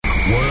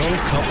World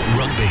Cup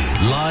Rugby,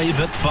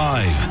 live at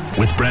 5,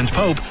 with Brent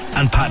Pope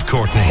and Pat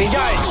Courtney.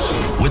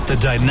 Engage! With the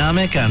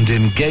dynamic and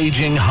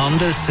engaging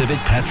Honda Civic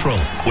Petrol,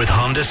 with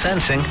Honda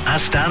Sensing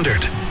as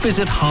standard.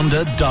 Visit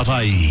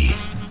honda.ie.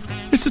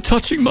 It's a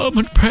touching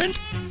moment, Brent.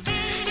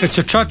 It's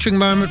a touching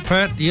moment,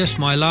 Pat. Yes,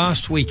 my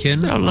last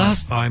weekend. Our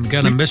last. I'm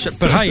going to miss it.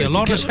 But hey, a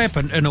lot has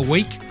happened in a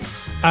week.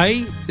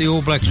 A, the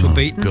All Blacks were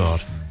beaten.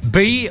 God.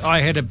 B,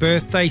 I had a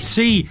birthday.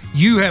 C,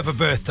 you have a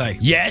birthday.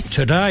 Yes.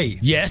 Today.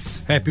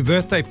 Yes. Happy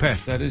birthday, Pat.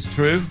 That is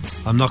true.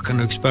 I'm not going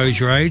to expose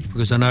your age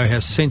because I know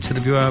how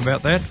sensitive you are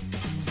about that.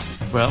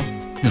 Well,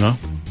 you know.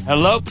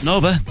 Hello,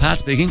 Nova. Pat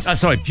speaking.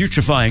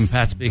 Putrefying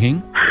Pat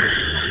speaking.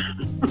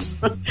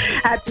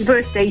 Happy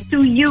birthday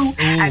to you. Ooh.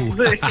 Happy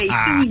birthday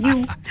to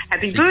you.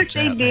 Happy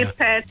birthday, dear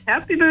Pat.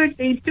 Happy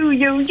birthday to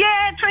you.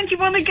 Yeah,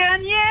 21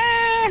 again.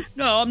 Yeah.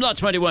 No, I'm not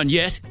 21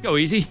 yet. Go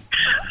easy.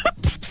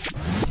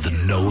 The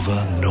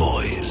Nova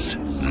Noise.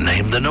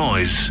 Name the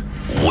noise,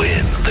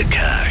 win the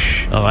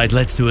cash. All right,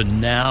 let's do it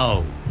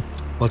now.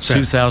 What's that?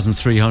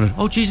 2,300.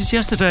 Oh, Jesus,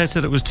 yesterday I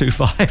said it was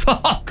 2,500.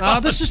 Oh,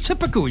 God. This is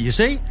typical, you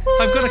see.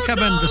 I've got to come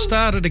in to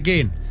start it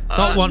again.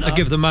 Not wanting to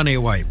give the money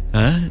away.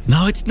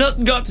 No, it's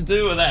nothing got to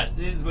do with that.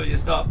 Here's where you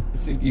stop.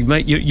 You're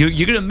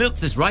going to milk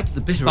this right to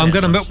the bitter end. I'm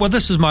going to milk. Well,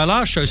 this is my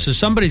last show, so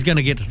somebody's going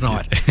to get it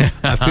tonight.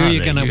 I feel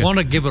you're going to want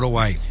to give it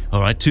away.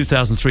 All right,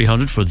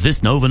 2,300 for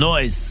this Nova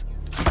Noise.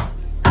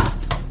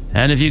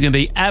 And if you can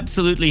be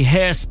absolutely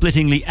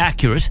hair-splittingly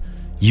accurate,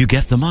 you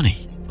get the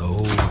money.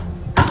 Oh.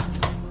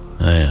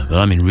 Yeah, but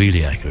I mean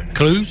really accurate.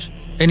 Clues?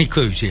 Any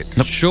clues yet?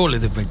 Nope. Surely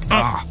they've been...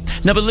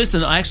 No, but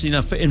listen,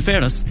 in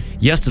fairness,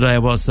 yesterday I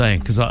was saying,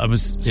 because I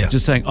was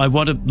just saying, I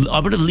want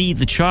to lead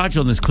the charge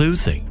on this clue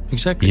thing.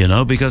 Exactly. You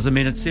know, because, I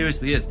mean, it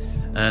seriously is.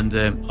 And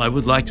I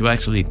would like to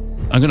actually...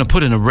 I'm going to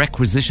put in a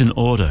requisition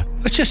order.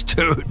 But just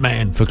do it,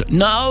 man.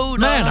 No,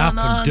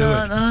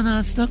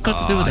 it's not got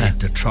to do with that. You have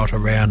to trot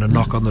around and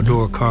knock on the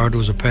door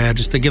corridors of power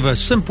just to give a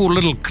simple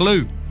little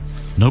clue.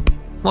 Nope.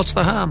 What's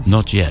the harm?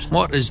 Not yet.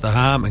 What is the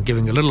harm in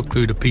giving a little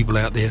clue to people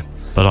out there?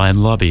 But I am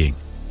lobbying.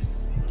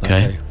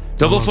 Okay.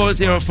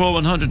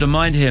 4404100 to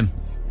mind him.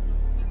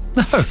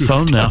 No.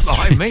 Phone now. Don't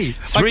lie me.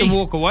 I can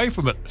walk away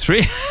from it.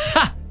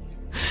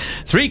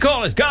 Three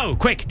callers. Go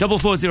quick.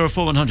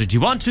 4404100. Do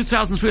you want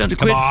 2,300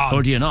 quid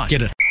or do you not?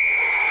 Get it.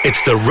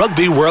 It's the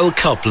Rugby World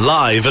Cup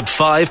Live at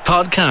 5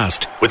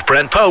 podcast with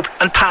Brent Pope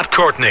and Pat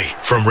Courtney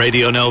from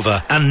Radio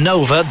Nova and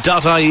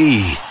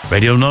nova.ie.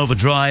 Radio Nova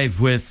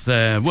Drive with,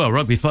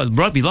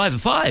 Rugby Live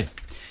at 5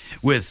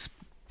 with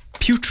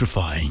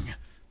putrefying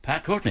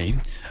Pat Courtney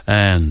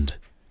and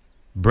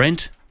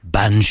Brent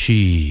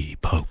Banshee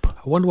Pope.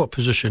 I wonder what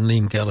position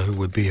Liam Gallagher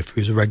would be if he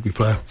was a rugby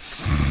player.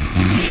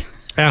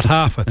 Out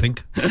half, I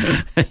think.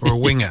 Or a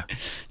winger.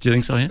 Do you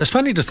think so, yeah? It's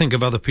funny to think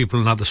of other people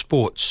in other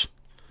sports.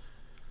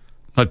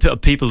 Like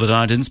people that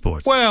aren't in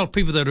sports? Well,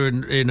 people that are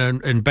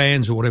in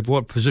bands or whatever,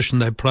 what position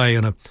they play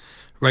in a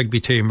rugby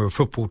team or a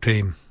football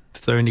team,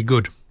 if they're any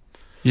good.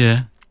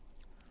 Yeah.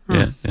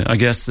 Yeah. I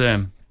guess...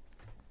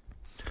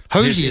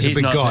 Hosey is a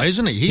big guy,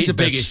 isn't he? He's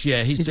biggish,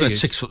 yeah. He's about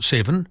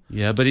 6'7".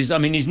 Yeah, but he's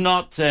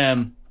not.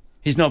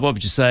 He's not, what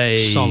would you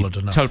say? Solid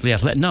enough. Totally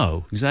athletic.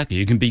 No, exactly.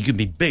 You can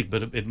be big,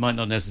 but it might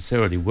not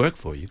necessarily work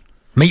for you.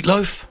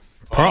 Meatloaf.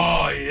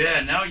 Oh yeah,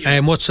 now you.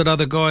 And what's that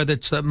other guy?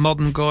 That's that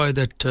modern guy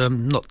that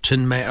not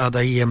Tin Man. Are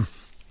they?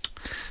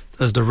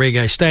 Does the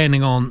reggae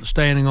standing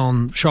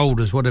on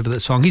shoulders? Whatever that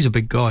song. He's a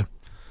big guy.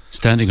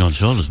 Standing on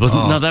shoulders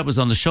wasn't? No, that was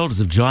on the shoulders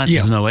of giants. Yeah.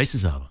 Was an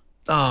Oasis album.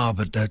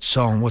 But that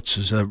song. What's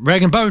his?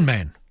 Rag and Bone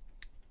Man.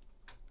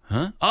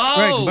 Huh?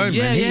 Oh,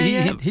 yeah.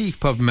 He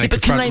probably make but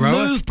a front can they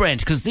rower. move, Brent?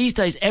 Because these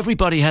days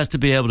everybody has to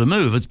be able to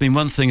move. It's been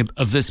one thing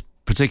of this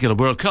particular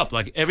World Cup.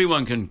 Like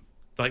everyone can,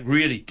 like,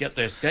 really get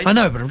their skates. I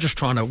know, but I'm just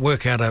trying to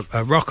work out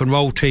a rock and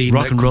roll team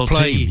that can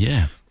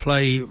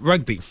play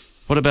rugby.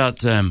 What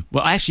about?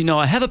 Well, actually, no.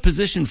 I have a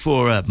position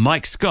for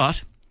Mike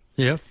Scott.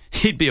 Yeah,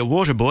 he'd be a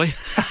water boy.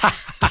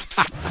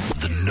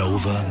 The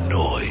Nova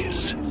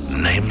Noise.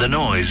 Name the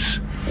noise.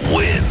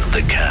 Win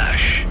the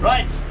cash.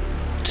 Right.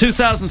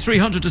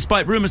 2,300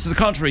 despite rumours to the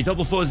contrary.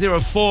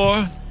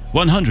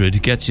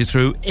 4404100 gets you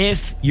through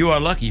if you are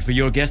lucky for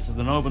your guest of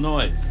the Nova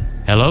Noise.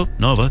 Hello,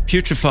 Nova,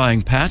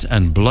 putrefying Pat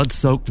and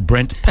blood-soaked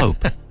Brent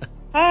Pope.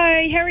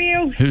 Hi, how are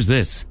you? Who's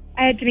this?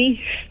 Denise.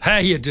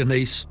 Hey,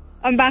 Denise.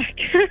 I'm back.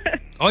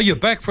 Oh, you're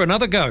back for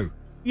another go?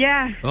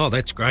 Yeah. Oh,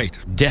 that's great.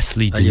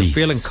 Deathly Denise. Are you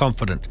feeling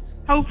confident?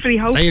 Hopefully.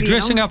 Are you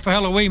dressing up for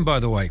Halloween, by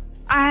the way?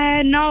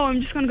 No,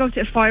 I'm just going to go to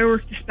a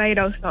fireworks display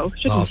though, so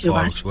shouldn't be too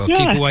bad. Well,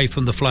 keep away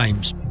from the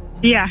flames.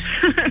 Yeah.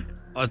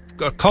 I've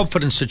got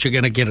confidence that you're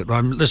going to get it.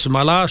 Listen,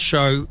 my last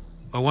show,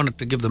 I wanted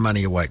to give the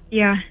money away.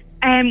 Yeah.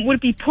 Would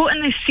it be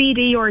putting a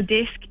CD or a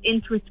disc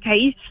into its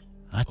case?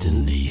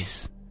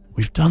 Denise.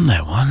 We've done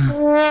that one.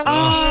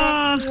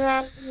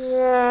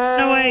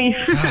 No way.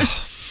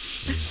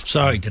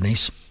 Sorry,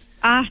 Denise.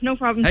 No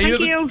problem. Hey,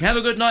 Thank you. Have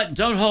a good night and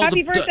don't hold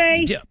Happy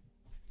birthday.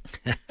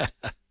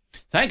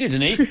 Thank you,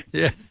 Denise.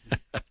 Yeah.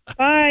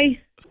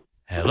 Bye.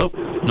 Hello,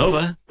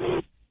 Nova.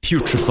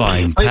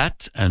 Putrefying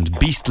Pat and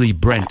beastly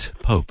Brent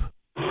Pope.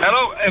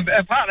 Hello,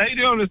 Pat, how you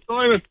doing? It's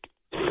Simon.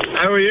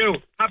 How are you?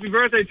 Happy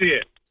birthday to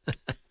you.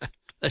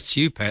 That's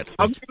you, Pat.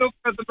 I'm looking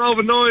at the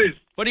Nova Noise.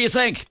 What do you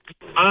think?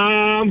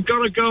 I'm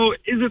going to go,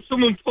 is it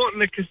someone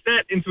putting a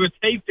cassette into a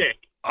tape deck?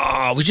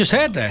 Oh, we just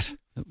had that.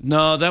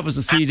 No, that was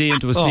a CD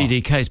into a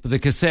CD case, but the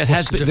cassette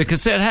has been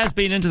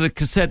into the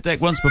cassette deck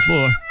once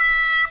before.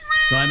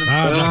 Simon?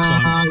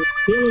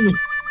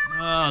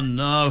 Oh,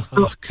 no.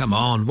 Oh, come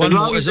on. One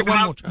more. Is it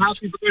one more chance?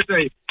 Happy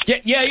birthday.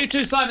 Yeah, you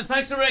too, Simon.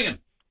 Thanks for ringing.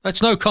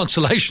 That's no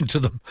consolation to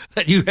them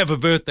that you have a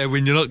birthday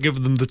when you're not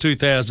giving them the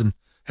 2,000.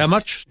 How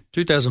much?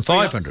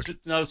 2,500.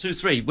 No,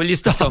 2,3. Will you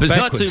stop? It's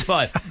backwards.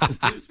 not 2,5. It's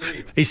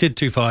 2,3. He said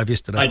 2,500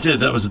 yesterday. I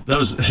did. That was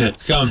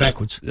going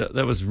backwards.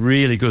 That was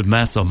really good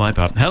maths on my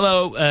part.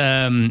 Hello,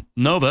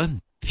 Nova,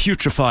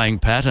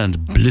 putrefying Pat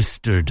and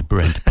blistered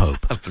Brent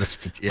Pope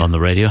on the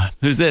radio.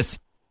 Who's this?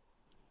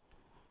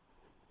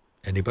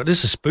 Anybody?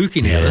 This is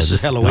spooky now. This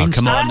is Halloween. Oh,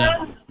 come on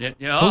now. Yeah.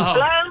 Hello?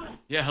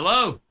 Yeah,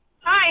 hello.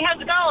 Hi,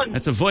 how's it going?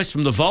 That's a voice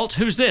from the vault.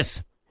 Who's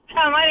this?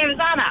 My name is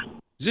Anna.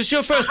 Is this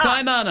your first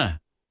time, Anna?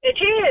 It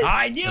is.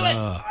 I knew it.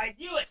 I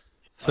knew it.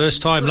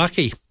 First time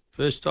lucky.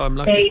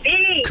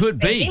 Maybe. Could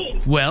be. Maybe.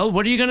 Well,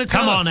 what are you going to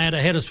tell us? Come on,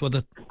 Anna, hit us with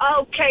it.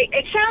 Okay,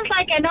 it sounds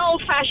like an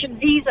old-fashioned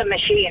Visa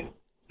machine.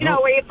 You know,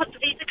 where you put the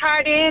Visa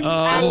card in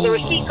and the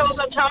receipt goes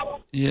on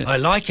top. Yeah. I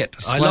like it.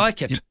 I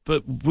like it.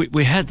 But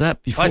we had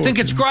that before. I think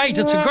it's great.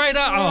 It's a great...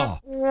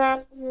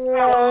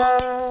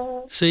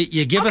 See,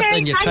 you give it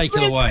and you take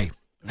it away.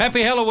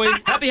 Happy Halloween.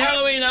 Happy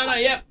Halloween, Anna.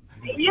 Yep.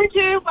 You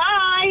too.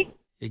 Bye.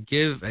 You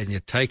give and you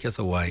taketh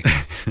away.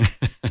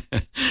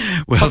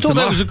 Well, I thought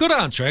that was a good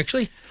answer,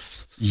 actually.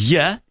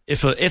 Yeah,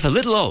 if a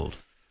little old.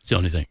 It's the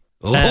only thing.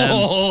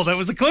 Oh, that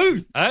was a clue.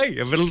 Hey,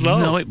 a little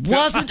old. No, it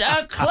wasn't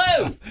a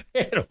clue.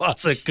 It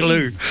was a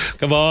clue.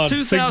 Come on,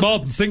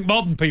 think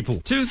modern,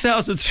 people.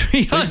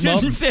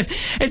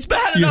 2,350. It's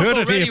bad You enough heard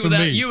it already here from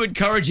without me. you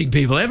encouraging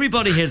people.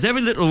 Everybody hears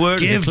every little word.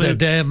 Give is a clue. the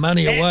damn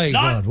money away. It's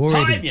not God,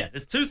 time yet.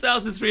 It's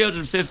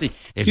 2,350.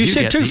 If you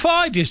said get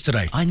 2,500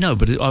 yesterday. I know,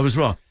 but I was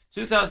wrong.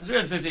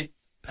 2,350.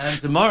 And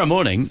tomorrow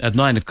morning at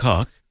 9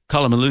 o'clock,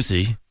 Colin and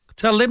Lucy.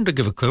 Tell them to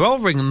give a clue. I'll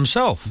ring them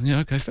myself. Yeah,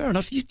 okay, fair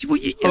enough.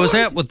 I was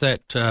out with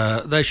that.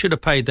 They should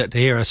have paid that to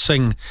hear us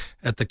sing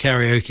at the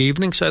karaoke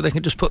evening, so they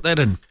can just put that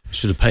in.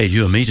 Should have paid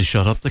you and me to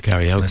shut up the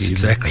karaoke. That's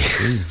exactly.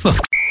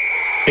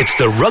 It's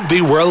the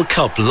Rugby World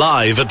Cup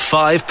Live at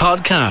 5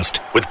 podcast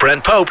with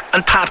Brent Pope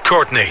and Pat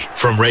Courtney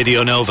from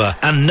Radio Nova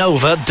and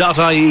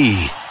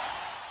Nova.ie.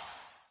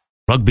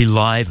 Rugby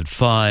Live at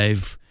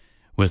 5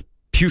 with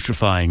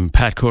putrefying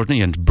Pat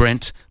Courtney and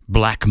Brent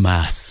Black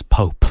Mass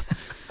Pope.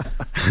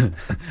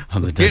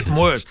 On the Getting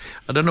worse.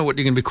 I don't know what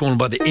you're going to be calling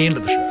by the end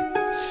of the show.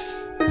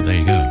 Well, there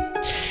you go.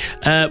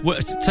 Well,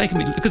 it's taken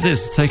me. Look at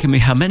this. It's taken me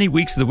how many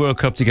weeks of the World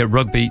Cup to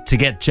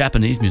get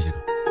Japanese music?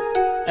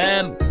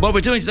 What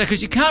we're doing today,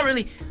 because you can't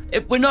really.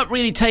 We're not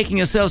really taking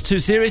ourselves too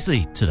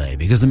seriously today,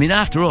 because I mean,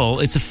 after all,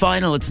 it's a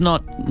final. It's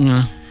not.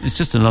 It's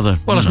just another.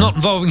 Well, it's not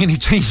involving any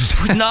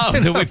teams. No,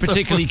 that we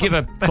particularly give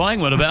a flying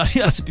one about.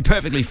 Yeah, to be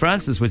perfectly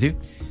Francis with you,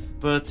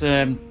 but.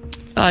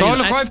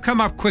 I've come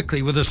up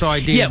quickly with this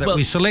idea that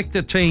we select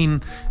a team,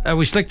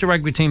 we select a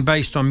rugby team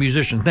based on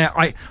musicians. Now,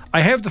 I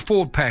have the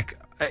forward pack.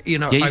 I've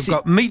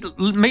got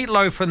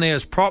Meatloaf in there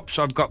as props.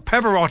 I've got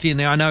Pavarotti in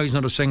there. I know he's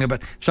not a singer,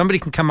 but somebody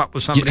can come up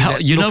with somebody.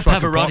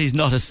 Pavarotti's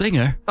not a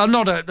singer.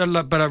 Not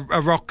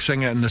a rock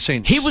singer in the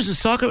sense. He was a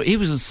soccer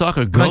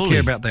goalie. Don't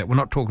care about that. We're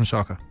not talking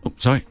soccer. Oh,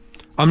 sorry.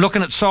 I'm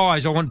looking at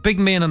size. I want big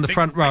men in the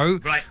front row.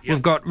 Right, yeah.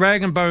 We've got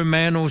Rag and Bone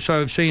Man.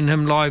 Also, I've seen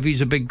him live. He's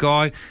a big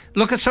guy.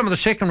 Look at some of the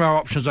second row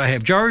options I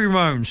have. Joey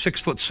Ramone,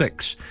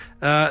 6'6".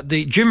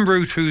 The Jim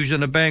Root, who's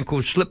in a band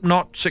called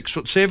Slipknot,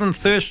 6'7".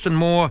 Thurston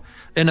Moore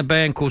in a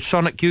band called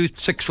Sonic Youth,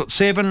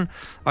 6'7".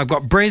 I've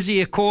got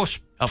Brezzy, of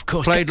course.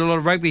 Played a lot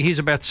of rugby. He's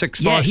about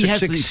 6'5", yeah, he 6'6".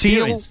 has the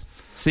experience.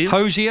 Seal.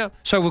 Hosier.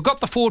 So we've got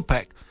the forward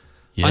pack.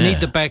 Yeah. I need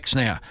the backs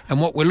now. And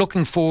what we're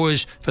looking for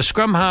is, for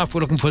scrum half,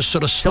 we're looking for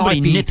sort of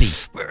somebody snipey, nippy.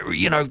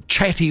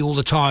 Chatty all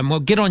the time. Well,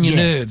 get on your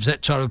nerves,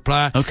 that sort of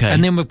player. Okay.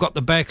 And then we've got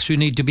the backs who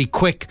need to be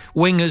quick,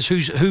 wingers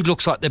who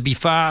looks like they'd be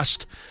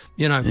fast.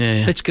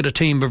 Let's get a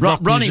team of rock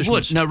Ronnie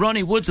musicians. Wood. Now,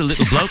 Ronnie Wood's a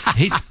little bloke.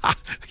 He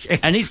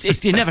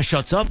never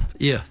shuts up.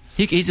 Yeah.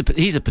 He's a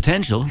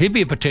potential. He'd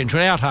be a potential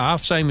out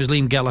half, same as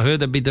Liam Gallagher.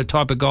 They'd be the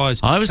type of guys.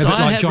 I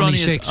had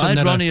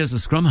Ronnie as a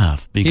scrum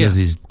half because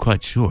he's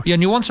quite short. Yeah,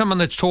 and you want someone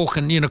that's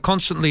talking,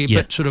 constantly a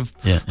bit sort of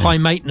high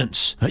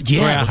maintenance for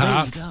out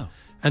half.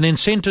 And then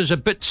centre's a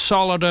bit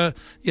solider,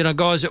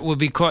 guys that would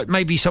be quite,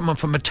 maybe someone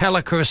from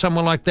Metallica or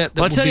someone like that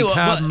would be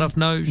hard enough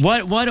nosed.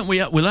 Why don't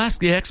we'll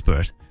ask the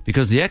expert,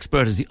 because the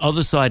expert is the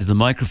other side of the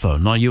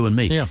microphone, not you and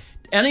me. Yeah.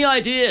 Any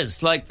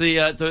ideas, like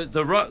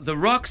the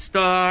rock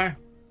star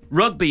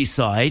rugby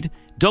side,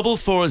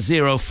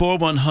 440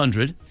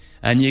 4100,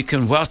 and you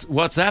can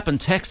WhatsApp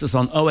and text us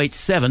on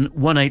 087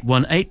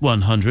 181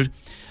 8100.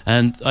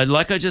 And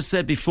like I just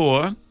said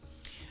before,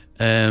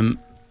 you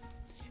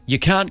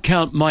can't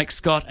count Mike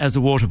Scott as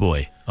a water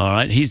boy. All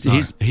right, he's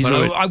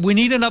we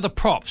need another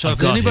prop. So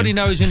if anybody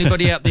knows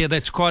anybody out there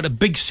that's quite a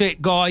big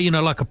set guy,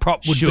 like a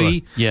prop would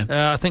be,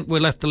 I think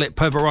we'll have to let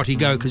Pavarotti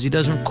go because he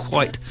doesn't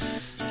quite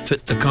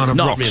fit the kind of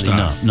rock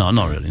star. No,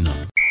 not really, no.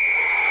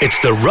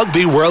 It's the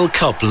Rugby World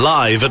Cup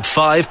Live at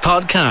 5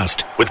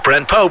 podcast with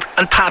Brent Pope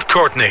and Pat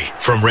Courtney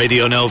from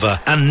Radio Nova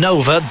and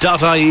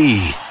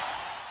nova.ie.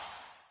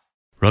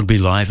 Rugby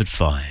Live at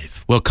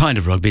 5. Well, kind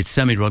of rugby. It's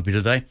semi-rugby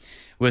today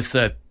with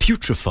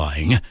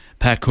putrefying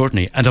Pat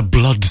Courtney and a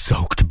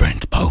blood-soaked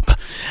Brent Pope.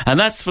 And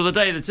that's for the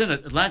day that's in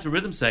it. Atlanta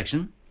Rhythm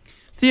Section.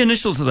 The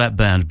initials of that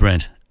band,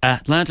 Brent.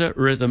 Atlanta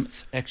Rhythm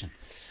Section.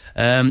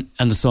 And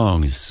the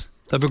songs.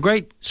 They have a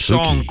great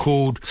song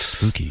called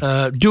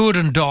Do It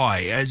and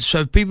Die.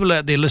 So people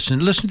out there listen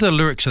to the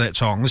lyrics of that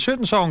song. There's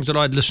certain songs that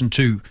I'd listen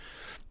to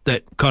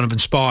that kind of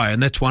inspire,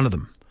 and that's one of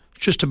them.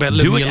 It's just about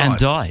living your life. Do It and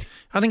Die.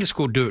 I think it's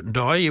called Do It and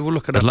Die. Yeah, we'll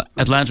look it up.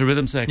 Atlanta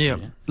Rhythm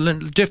Section. Yeah,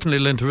 definitely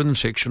Atlanta Rhythm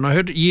Section. I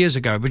heard it years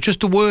ago, but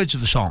just the words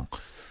of the song.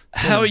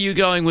 How are you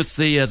going with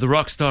the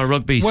Rockstar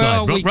Rugby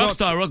side?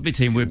 Rockstar Rugby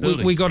team we're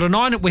building. We got a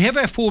 9. We have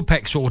our forward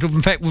pack sort of.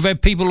 In fact, we've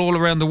had people all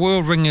around the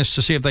world ringing us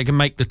to see if they can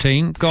make the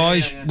team.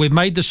 Guys, we've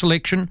made the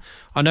selection.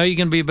 I know you're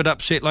going to be a bit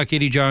upset like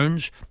Eddie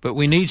Jones, but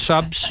we need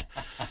subs.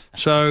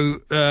 So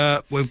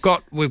we've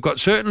got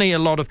certainly a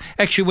lot of.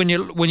 Actually,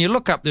 when you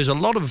look up, there's a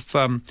lot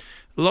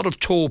of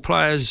tall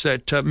players,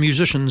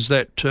 musicians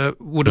that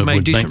would have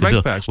made decent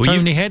rugby players.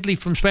 Tony Hadley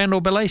from Spandau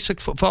Ballet,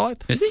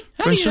 6'5". Is he?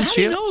 How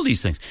do you know all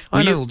these things?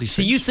 I know all these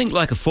things. So you think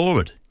like a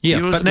forward.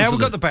 Yeah, but now we've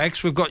got the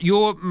backs. We've got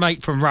your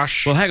mate from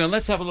Rush. Well, hang on.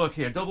 Let's have a look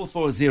here.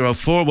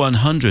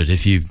 440-4100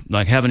 if you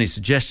have any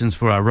suggestions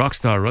for our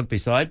Rockstar Rugby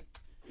side.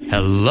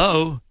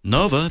 Hello,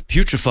 Nova,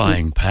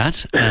 putrefying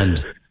Pat,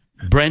 and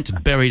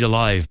Brent, buried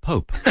alive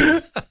Pope.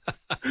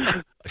 I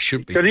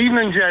should be. Good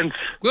evening, gents.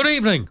 Good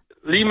evening.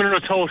 Liam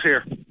and Ratot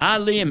here.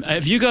 Liam,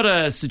 have you got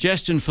a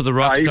suggestion for the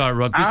Rockstar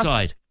Rugby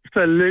side?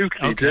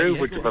 Absolutely do,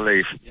 would you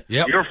believe?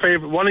 Yep.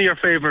 One of your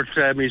favourite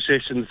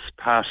musicians,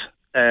 Pat,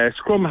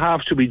 scrum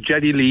half should be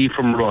Geddy Lee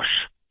from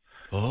Rush.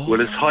 Oh.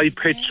 With his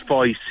high-pitched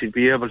voice, he'd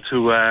be able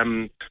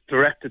to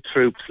direct the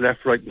troops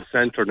left, right and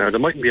centre. Now, they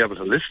mightn't be able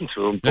to listen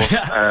to him,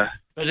 but...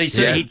 but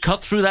he'd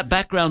cut through that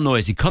background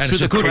noise. He'd cut through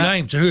the crowd.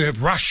 It's a good name to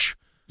Rush.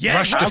 Yeah,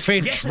 Rush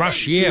Defence. Yes,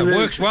 Rush,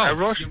 works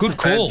well. Good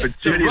call.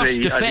 The Rush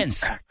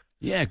Defence.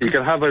 Yeah, you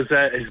can have his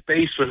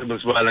bass with him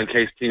as well in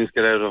case teams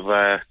get out of,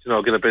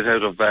 get a bit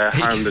out of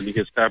hand, and you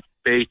can start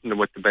baiting them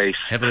with the bass.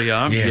 Heavily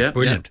armed, yeah.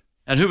 Brilliant.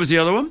 Yeah. And who was the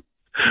other one?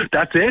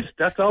 That's it.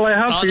 That's all I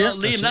have for you.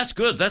 Liam, that's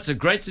good. That's a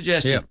great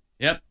suggestion.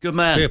 Yep, good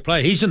man. Fair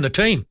play. He's in the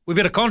team. We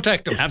better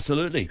contact him.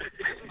 Absolutely.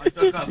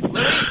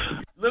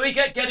 Louis,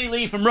 get Geddy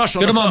Lee from Rush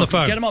on the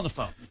phone. Get him on the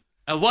phone.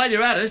 And while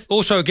you're at it...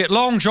 Also, get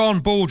Long John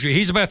Bulger.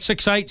 He's about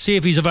 6'8". See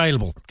if he's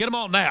available. Get him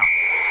on now.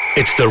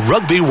 It's the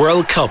Rugby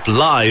World Cup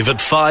Live at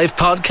 5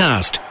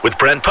 podcast with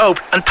Brent Pope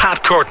and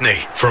Pat Courtney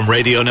from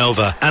Radio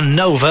Nova and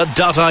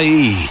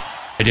nova.ie.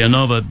 Radio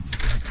Nova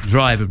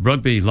Drive at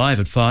Rugby Live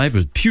at 5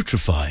 with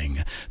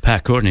putrefying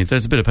Pat Courtney.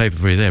 There's a bit of paper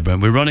for you there,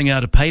 Brent. We're running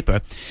out of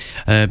paper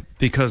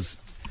because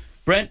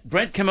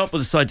Brent came up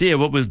with this idea.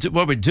 What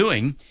we're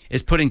doing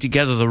is putting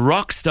together the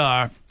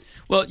Rockstar.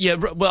 Well,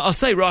 I'll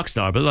say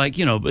Rockstar, but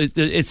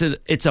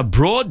it's a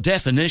broad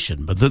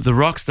definition, but the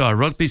Rockstar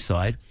Rugby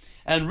side.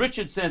 And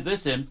Richard sent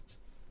this in.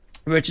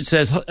 Richard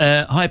says,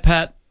 hi,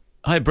 Pat.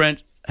 Hi,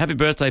 Brent. Happy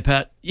birthday,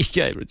 Pat.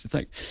 Yeah, Richard,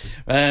 thanks.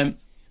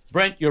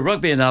 Brent, your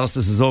rugby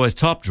analysis is always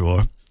top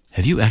drawer.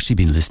 Have you actually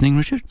been listening,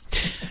 Richard?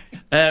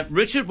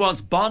 Richard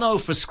wants Bono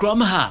for scrum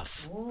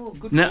half. Oh,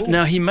 good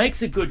now, he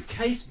makes a good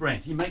case,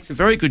 Brent. He makes a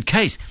very good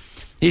case.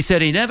 He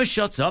said he never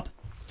shuts up.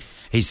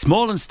 He's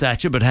small in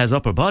stature but has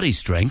upper body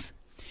strength.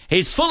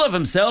 He's full of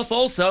himself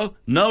also.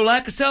 No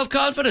lack of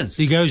self-confidence.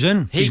 He goes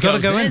in. He's got to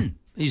go in.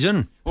 He's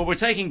in. Well, we're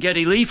taking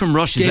Geddy Lee from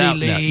Rush out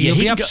now. He'll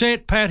be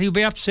upset, Pat. He'll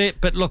be upset.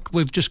 But look,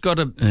 we've just got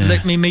to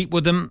let me meet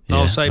with him.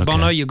 I'll say, okay.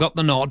 Bono, you got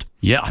the nod.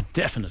 Yeah,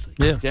 definitely.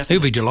 Yeah, definitely.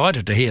 He'll be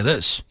delighted to hear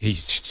this. He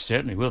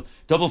certainly will.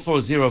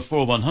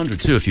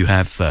 440-4100 too, if you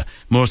have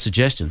more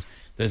suggestions.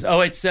 There's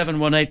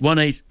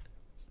 0871818.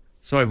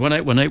 Sorry,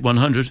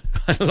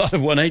 1818-100. A lot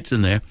of 18s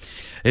in there.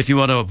 If you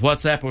want to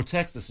WhatsApp or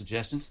text the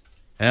suggestions.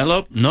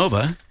 Hello,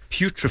 Nova,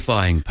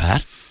 putrefying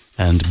Pat,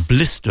 and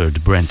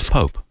blistered Brent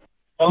Pope.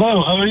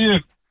 Hello, how are you?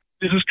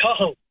 This is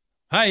Cahill.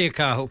 Hiya,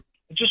 Cahill.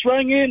 I just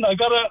rang in. I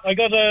got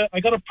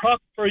a prop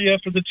for you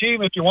for the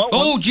team if you want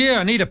one. Oh, gee,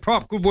 I need a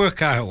prop. Good work,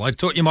 Cahill. I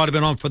thought you might have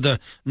been on for the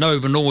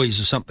Nova Noise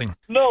or something.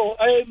 No,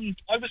 I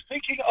was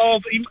thinking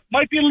of, it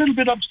might be a little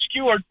bit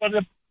obscured, but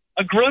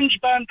a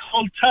grunge band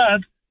called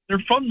Tad. Their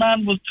front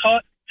man was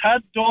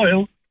Tad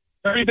Doyle.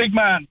 Very big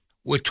man.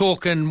 We're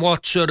talking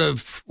what sort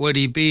of, would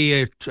he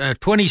be,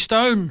 20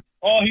 stone?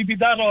 Oh, he'd be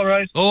that all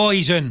right. Oh,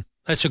 he's in.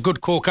 That's a good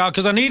call, Carl,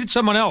 because I needed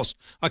someone else.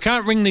 I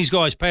can't ring these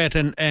guys, Pat,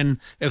 and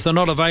if they're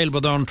not available,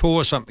 they're on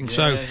tour or something.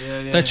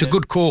 That's a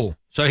good call.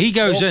 So he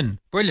goes in.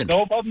 Brilliant.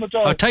 No problem at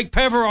all. I take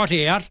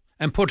Pavarotti out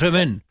and put him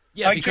in.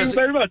 Yeah, Thank because you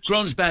very much.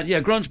 Grunge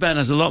Band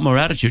has a lot more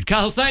attitude.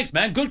 Carl, thanks,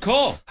 man. Good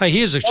call. Hey,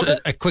 here's a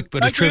quick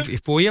bit of trivia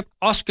for you.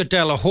 Oscar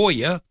De La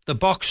Hoya, the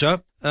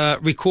boxer,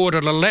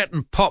 recorded a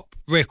Latin pop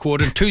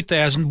record in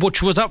 2000,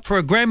 which was up for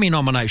a Grammy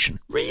nomination.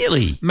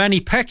 Really? Manny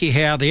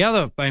Pacquiao, the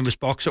other famous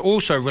boxer,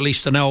 also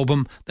released an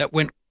album that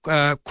went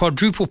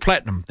quadruple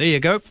platinum. There you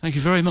go. Thank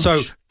you very much.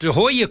 So De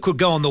Hoya could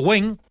go on the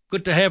wing.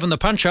 Good to have in the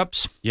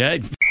punch-ups. Yeah.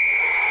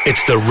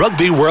 It's the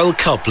Rugby World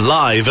Cup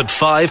Live at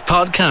 5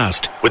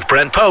 podcast with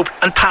Brent Pope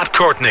and Pat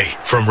Courtney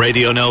from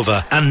Radio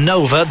Nova and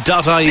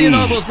Nova.ie. You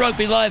know, both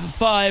Rugby Live at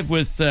 5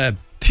 with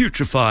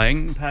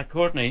putrefying Pat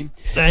Courtney.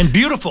 And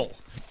beautiful.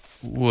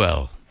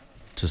 Well,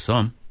 to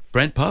some,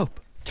 Brent Pope.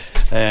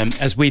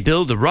 As we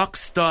build the rock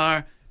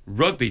star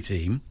rugby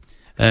team.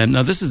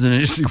 Now, this is an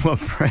interesting one,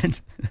 Brent.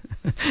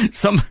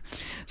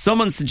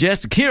 Someone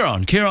suggested,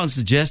 Kieran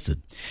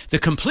suggested, the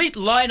complete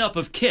lineup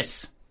of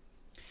Kiss.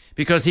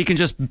 Because he can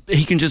just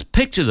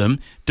picture them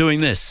doing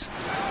this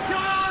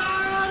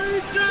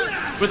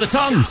with the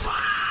tongues.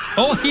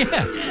 Oh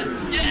yeah.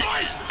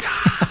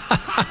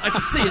 I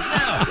can see it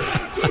now.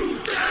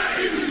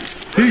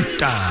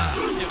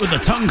 With the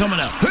tongue coming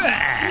out.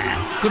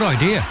 Good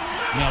idea. Yeah,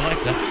 I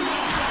like that.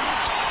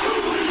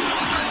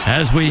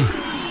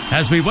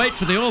 As we wait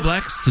for the All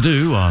Blacks to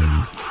do on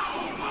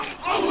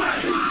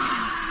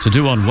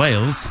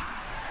Wales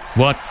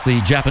what the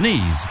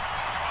Japanese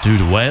do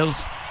to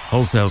Wales.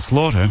 Wholesale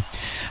slaughter.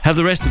 Have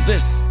the rest of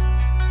this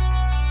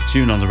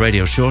tune on the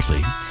radio shortly,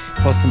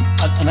 plus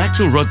an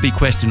actual rugby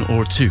question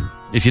or two,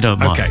 if you don't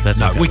mind. Okay, That's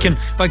okay. We can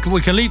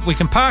leave. We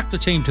can park the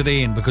team to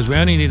the end because we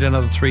only need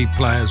another 3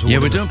 players. Yeah,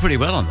 we're doing pretty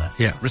well on that.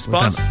 Yeah,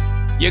 response.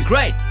 You're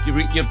great.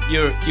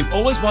 You've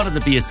always wanted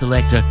to be a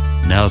selector.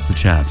 Now's the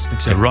chance.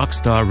 Exactly. The rock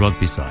star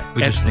rugby side.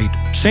 We just need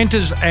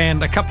centres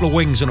and a couple of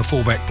wings and a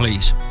fullback,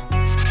 please.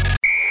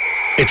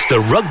 It's the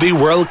Rugby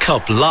World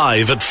Cup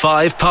Live at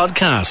 5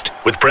 podcast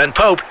with Brent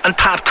Pope and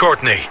Pat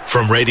Courtney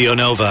from Radio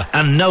Nova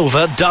and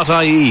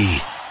Nova.ie.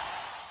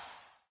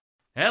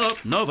 Hello,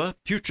 Nova,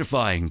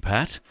 putrefying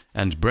Pat,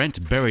 and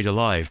Brent buried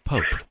alive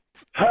Pope.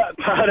 Pat,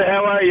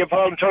 how are you?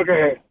 Paul Tucker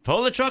here.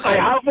 Paul the Trucker. I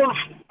have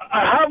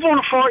one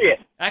for you.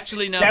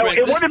 Actually, now Now, Brent,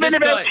 it would have been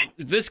about...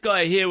 this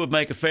guy here would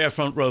make a fair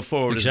front row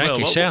forward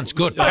Exactly, as well. sounds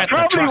good. I Pat the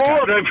probably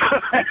Trucker. would.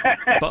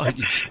 But,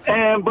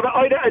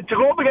 To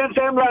go up against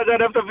them lads,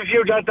 I'd have to have a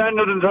few Jack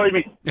Daniels inside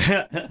me.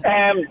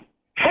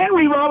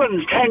 Henry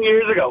Rollins 10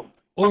 years ago.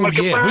 Oh, Like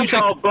yeah. a Who's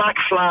band that? called Black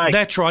Flag.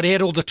 That's right. He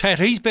had all the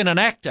tattoos. He's been an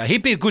actor.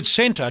 He'd be a good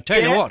centre. I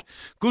tell you what.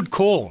 Good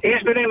call.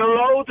 He's been in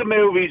loads of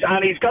movies,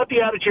 and he's got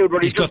the attitude where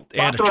He's he's just got the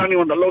after attitude.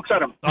 anyone that looks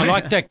at him. I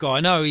like that guy.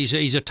 No, he's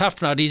a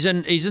tough nut. He's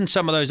in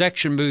some of those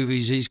action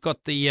movies. He's got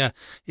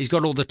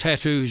all the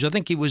tattoos. I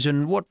think he was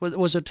in what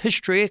was it,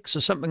 History X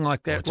or something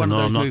like that. I'm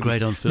not movies.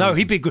 great on films. No,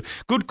 he'd be good.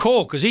 Good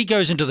call because he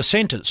goes into the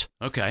centres.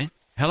 Okay.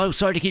 Hello,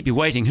 sorry to keep you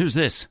waiting. Who's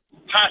this?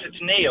 Pat, it's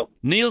Neil.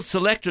 Neil,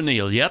 Selector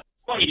Neil, yep.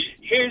 Right,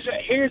 here's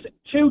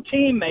 2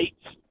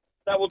 teammates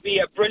that would be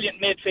a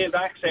brilliant midfield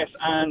access,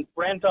 and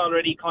Brent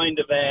already kind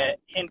of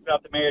hinted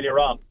at them earlier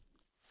on.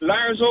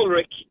 Lars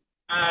Ulrich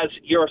as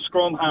your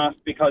scrum half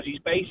because he's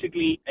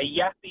basically a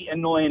yappy,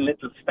 annoying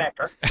little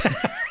specker.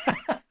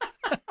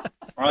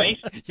 Right?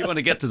 You want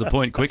to get to the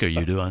point quicker,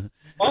 you do.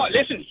 Oh,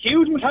 listen,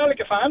 huge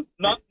Metallica fan,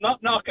 not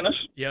knocking it.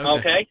 Yeah,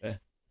 okay. Yeah.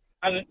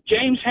 And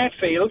James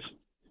Hetfield,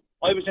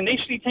 I was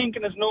initially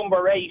thinking as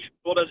number 8,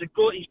 but as a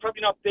good, he's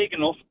probably not big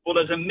enough, but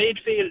as a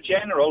midfield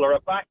general or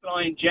a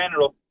backline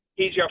general,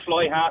 he's your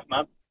fly half,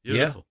 man.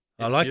 Beautiful.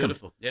 Yeah, I like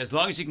beautiful. Him. Yeah, as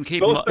long as you can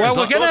keep Well, him. Well,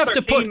 we're going to have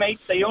to put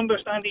teammates. They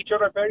understand each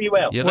other very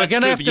well. Yeah, we're that's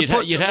going to true, have to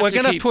but you'd have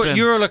to put keep,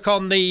 Urlich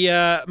on the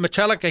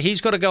Metallica.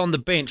 He's got to go on the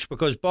bench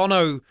because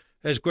Bono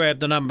has grabbed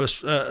the number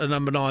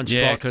 9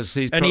 Yeah, spot. because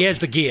he has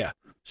the gear.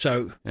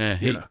 So yeah,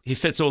 he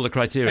fits all the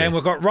criteria. And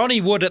we've got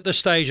Ronnie Wood at this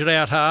stage at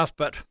out half,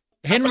 but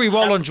Henry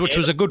Rollins, which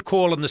was a good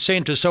call in the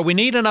centres. So we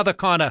need another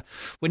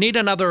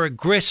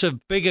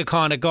aggressive, bigger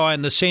kind of guy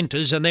in the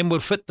centres, and then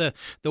we'll fit the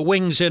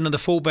wings in and the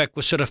fullback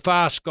with sort of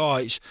fast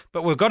guys.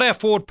 But we've got our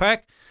forward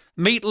pack: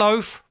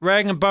 Meatloaf,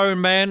 Rag and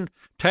Bone Man,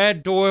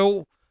 Tad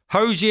Doyle,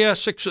 Hosier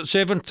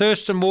 6'7",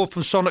 Thurston Moore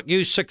from Sonic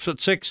Youth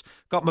 6'6".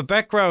 Got my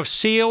back row of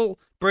Seal,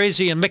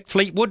 Brezzy, and Mick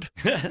Fleetwood.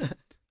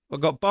 We've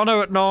got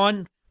Bono at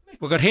 9.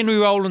 We've got Henry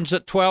Rollins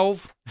at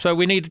 12. So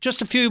we need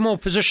just a few more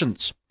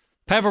positions.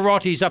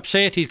 Pavarotti's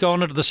upset. He's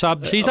gone into the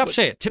subs. He's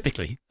upset.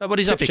 Typically. But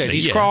he's upset.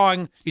 He's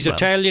crying. He's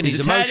Italian.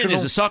 He's emotional.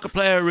 He's a soccer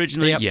player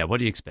originally. Yep. Yeah, what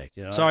do you expect?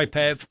 You know? Sorry,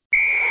 Pav.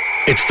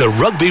 It's the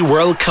Rugby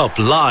World Cup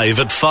Live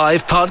at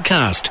 5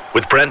 podcast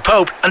with Brent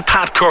Pope and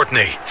Pat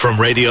Courtney from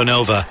Radio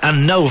Nova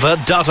and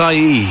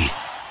Nova.ie.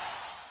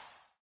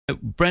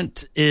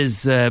 Brent's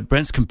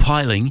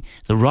compiling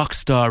the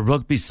Rockstar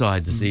Rugby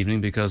side this evening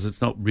because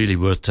it's not really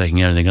worth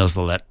taking anything else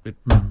all that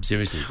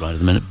seriously right at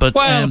the minute. But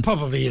it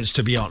probably is,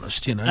 to be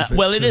honest. You know.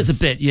 Well, it is a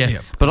bit, yeah.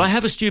 Yep. But I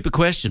have a stupid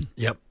question.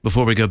 Yep.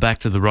 Before we go back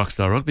to the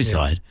Rockstar Rugby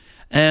side,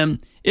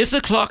 if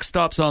the clock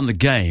stops on the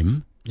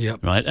game,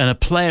 Yep. right, and a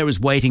player is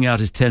waiting out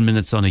his 10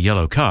 minutes on a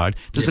yellow card,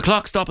 does the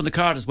clock stop on the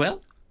card as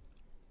well?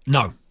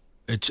 No.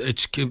 It's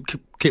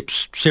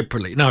kept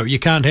separately. No, you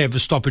can't have a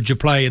stoppage of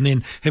play and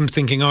then him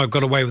thinking, I've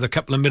got away with a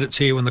couple of minutes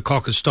here when the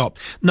clock has stopped.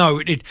 No,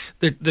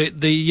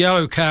 the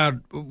yellow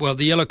card,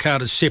 the yellow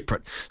card is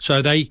separate.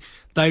 So they've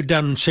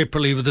done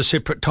separately with a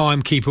separate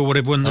timekeeper or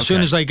whatever. And as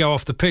soon as they go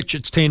off the pitch,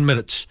 it's 10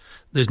 minutes.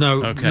 There's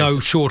no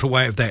shorter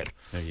way of that.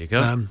 There you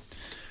go.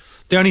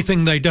 The only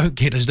thing they don't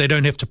get is they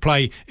don't have to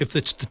play, if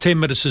it's the 10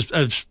 minutes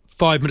is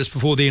 5 minutes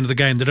before the end of the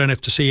game, they don't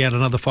have to see out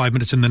another 5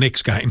 minutes in the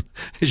next game,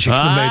 as you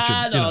can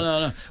imagine.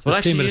 No. Well,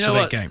 actually, 10 minutes of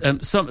that game.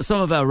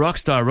 Some of our rock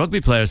star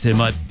rugby players here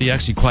might be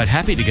actually quite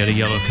happy to get a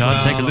yellow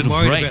card, take a little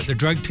I'm worried break. about the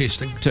drug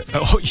testing.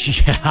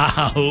 Yes.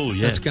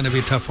 That's going to be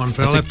a tough one.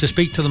 I'll have to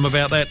speak to them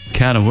about that.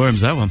 Can of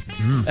worms, that one.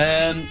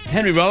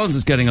 Henry Rollins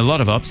is getting a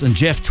lot of ups, and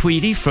Jeff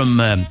Tweedy from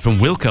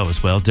Wilco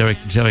as well. Derek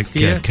James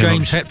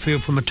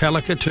Hetfield from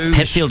Metallica too.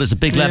 Hetfield is a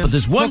big lad, but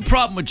there's one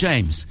problem with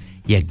James.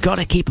 You got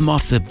to keep him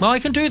off the... Well, I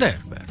can do that.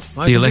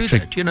 The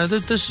electric... Do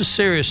that. This is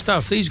serious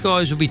stuff. These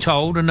guys will be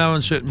told in no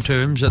uncertain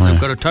terms that they've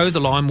got to toe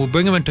the line. We'll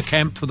bring them into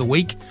camp for the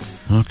week,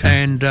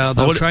 and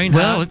they'll train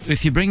hard. Well,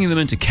 if you're bringing them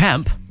into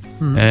camp,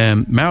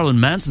 Marilyn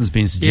Manson's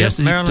been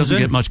suggested. He doesn't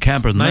get much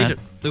camper than that.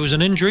 There was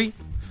an injury.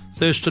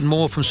 Thurston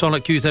Moore from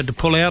Sonic Youth had to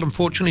pull out,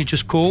 unfortunately,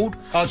 just called.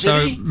 Oh,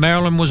 so he?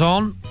 Marilyn was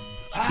on.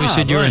 We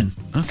said you're in.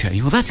 Okay,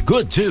 well, that's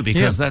good too,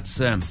 because that's...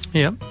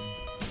 Yeah.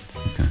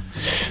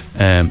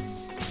 Okay.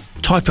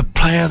 Type of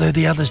player though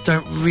the others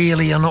are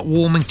not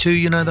warming to.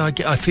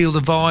 I feel the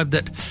vibe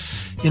that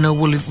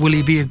will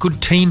he be a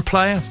good team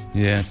player?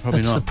 Yeah, probably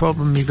that's not. The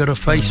problem you've got to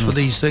face with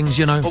these things.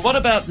 But what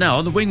about now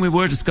on the wing? We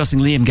were discussing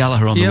Liam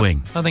Gallagher on the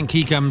wing. I think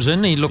he comes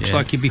in. He looks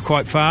like he'd be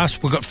quite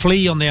fast. We've got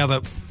Flea on the other,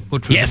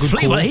 which was a good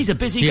Flea, call. well, he's a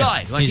busy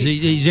guy.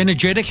 He's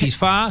energetic. He's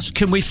fast.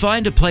 Can we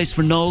find a place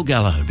for Noel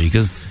Gallagher?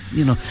 Because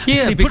I'll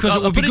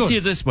put it to you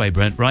this way,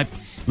 Brent. Right.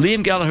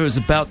 Liam Gallagher is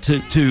about to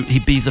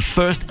he'd be the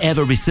first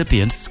ever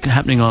recipient, it's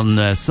happening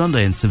on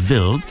Sunday in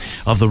Seville,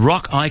 of the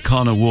Rock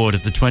Icon Award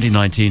at the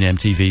 2019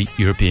 MTV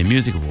European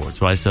Music Awards,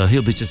 right? So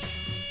he'll be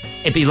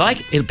it'll be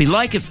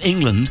like if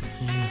England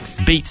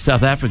beat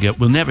South Africa.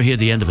 We'll never hear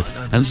the end of it.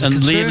 And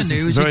Liam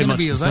is very much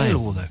the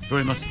same.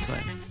 Very much the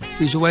same. If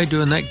he's away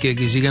doing that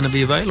gig, is he going to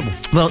be available?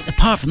 Well,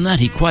 apart from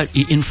that, he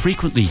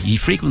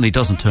frequently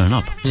doesn't turn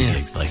up to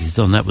gigs. Like he's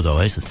done that with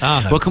Oasis.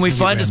 Well, can we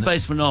find a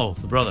space for Noel,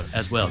 the brother,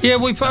 as well? Yeah,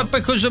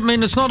 because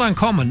it's not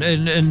uncommon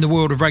in the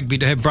world of rugby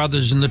to have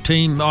brothers in the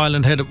team.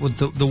 Ireland had it with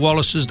the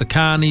Wallaces, the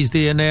Carneys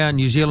there now.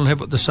 New Zealand have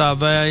it with the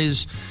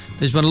Sarvays.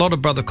 There's been a lot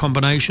of brother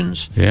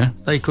combinations. Yeah.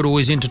 They could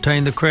always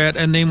entertain the crowd.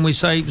 And then we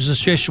say, it was a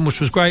suggestion which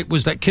was great,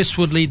 was that Kiss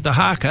would lead the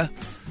haka.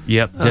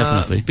 Yep,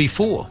 definitely.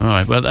 Before. All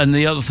right, well, and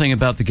the other thing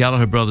about the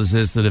Gallagher brothers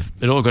is that if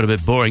it all got a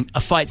bit boring, a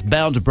fight's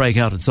bound to break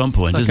out at some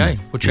point, isn't it?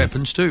 Which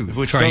happens too.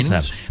 Which does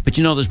happen. But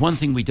there's one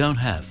thing we don't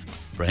have,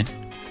 Brent.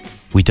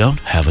 We don't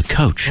have a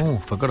coach. Oh,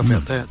 forgot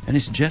about that. Any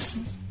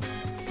suggestions?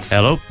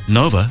 Hello,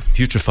 Nova,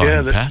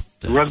 putrefying Pat.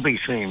 The rugby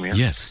team, yeah?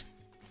 Yes.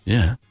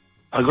 Yeah.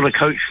 I've got a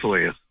coach for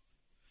you.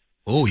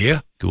 Oh,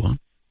 yeah? Go on.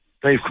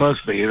 Dave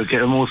Crosby. He'll get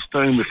them all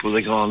stoned before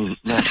they go on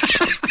match.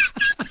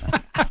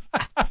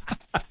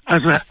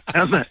 How's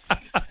that?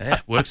 Yeah,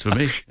 works for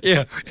me.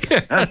 Yeah.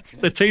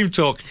 The team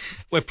talk.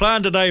 We're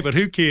playing today, but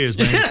who cares,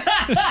 man?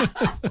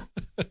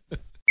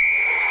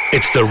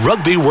 It's the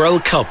Rugby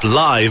World Cup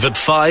Live at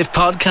 5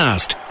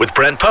 podcast with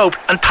Brent Pope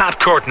and Pat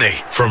Courtney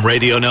from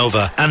Radio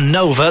Nova and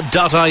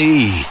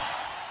Nova.ie.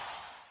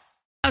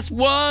 That's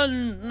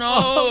one.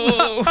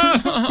 No.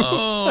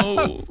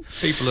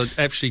 People are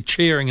actually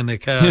cheering in their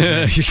cars.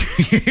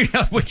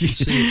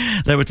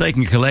 They were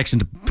taking a collection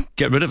to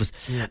get rid of us.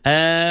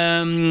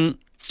 Yeah.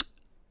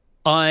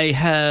 I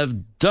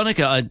have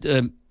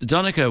Donica.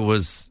 Donica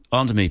was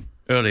on to me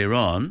earlier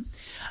on,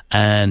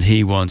 and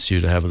he wants you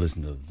to have a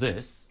listen to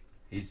this.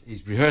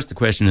 He's rehearsed the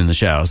question in the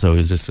shower, so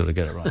he'll just sort of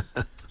get it right.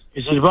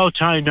 Is it about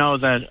time now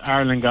that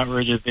Ireland got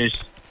rid of this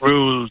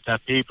rule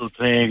that people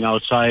playing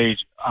outside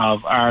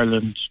of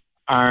Ireland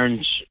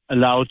aren't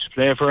allowed to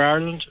play for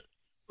Ireland?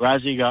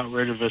 Razzie got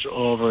rid of it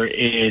over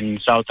in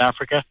South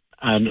Africa,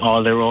 and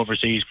all their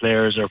overseas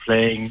players are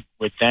playing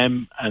with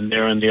them, and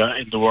they're in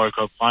the World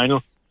Cup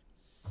final.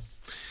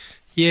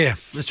 Yeah,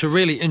 it's a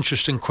really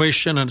interesting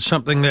question, and it's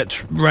something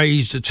that's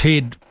raised its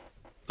head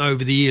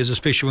over the years,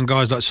 especially when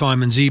guys like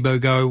Simon Zebo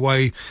go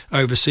away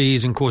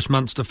overseas, and of course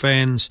Munster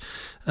fans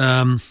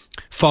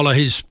follow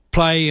his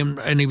play,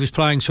 and he was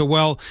playing so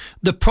well.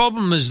 The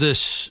problem is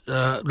this,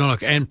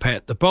 and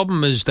Pat, the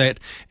problem is that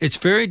it's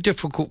very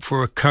difficult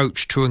for a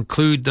coach to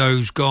include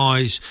those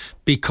guys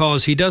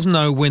because he doesn't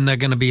know when they're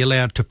going to be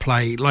allowed to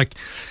play. Like,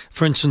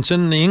 for instance,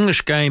 in the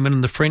English game and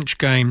in the French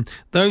game,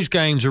 those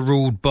games are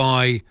ruled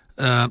by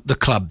the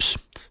clubs.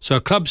 So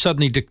a club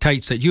suddenly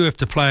dictates that you have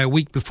to play a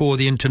week before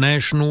the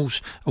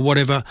internationals or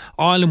whatever.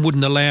 Ireland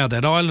wouldn't allow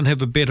that. Ireland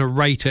have a better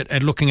rate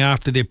at looking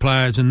after their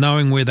players and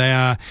knowing where they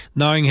are,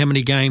 knowing how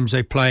many games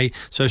they play.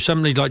 So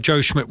somebody like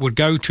Joe Schmidt would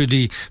go to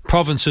the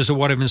provinces or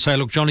whatever and say,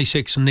 look, Johnny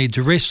Sexton needs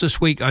a rest this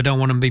week. I don't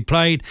want him to be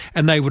played.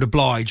 And they would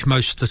oblige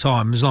most of the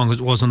time. As long as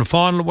it wasn't a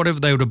final or whatever,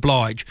 they would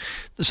oblige.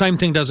 The same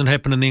thing doesn't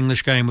happen in the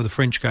English game or the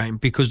French game,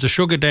 because the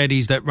sugar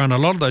daddies that run a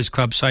lot of those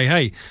clubs say,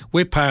 hey,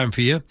 we're paying for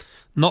you,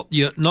 not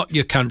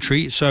your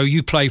country, so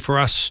you play for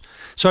us.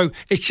 So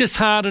it's just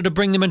harder to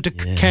bring them into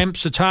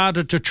camps. It's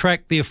harder to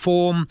track their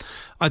form.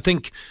 I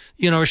think,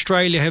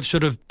 Australia have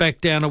sort of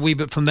backed down a wee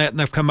bit from that, and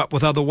they've come up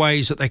with other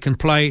ways that they can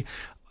play.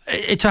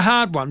 It's a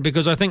hard one,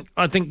 because I think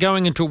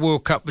going into a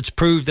World Cup, it's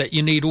proved that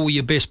you need all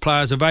your best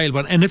players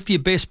available. And if your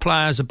best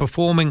players are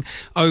performing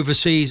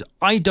overseas,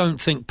 I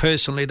don't think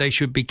personally they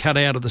should be cut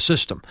out of the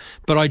system.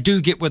 But I do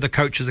get where the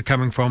coaches are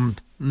coming from,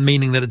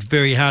 meaning that it's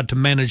very hard to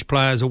manage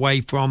players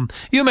away from.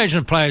 You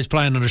imagine players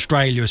playing in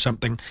Australia or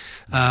something,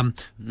 out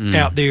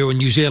there, or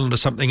New Zealand or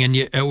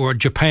something, or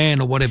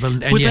Japan or whatever,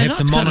 and you have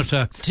to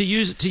monitor. To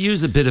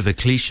use a bit of a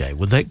cliche,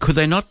 could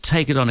they not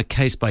take it on a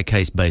case by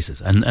case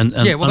basis and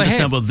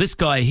understand? Well, this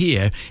guy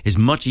here is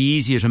much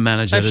easier to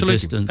manage at a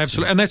distance.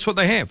 Absolutely, and that's what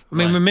they have. I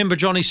mean, remember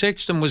Johnny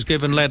Sexton was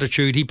given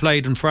latitude. He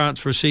played in France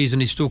for a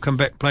season. He's still come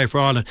back and play for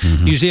Ireland.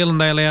 Mm-hmm. New Zealand,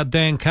 they allowed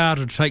Dan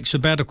Carter to take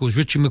sabbaticals.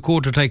 Richie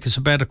McCaw to take a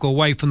sabbatical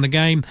away from the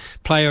game,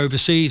 play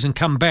overseas and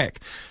come back.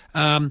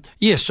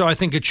 Yes, so I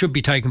think it should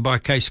be taken by a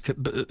case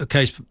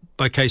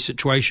by case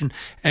situation.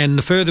 And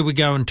the further we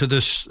go into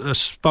this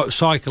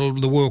cycle,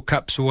 the World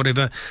Cups or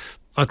whatever,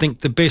 I think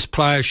the best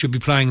players should be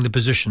playing the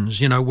positions.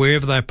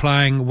 Wherever they're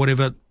playing,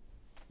 whatever.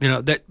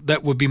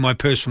 That would be my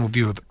personal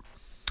view of it.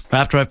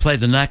 After I've played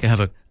the knack, I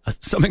have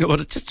something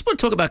about it. Just want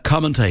to talk about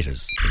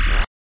commentators.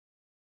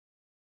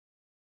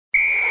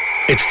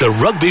 It's the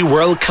Rugby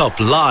World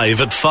Cup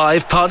Live at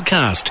 5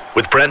 podcast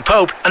with Brent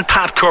Pope and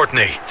Pat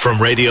Courtney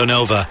from Radio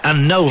Nova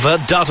and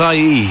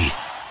nova.ie.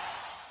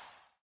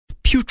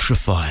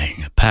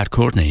 Putrefying Pat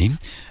Courtney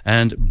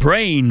and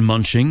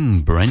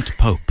brain-munching Brent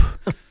Pope.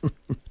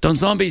 Don't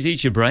zombies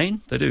eat your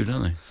brain? They do,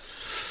 don't they?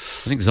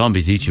 I think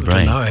zombies eat your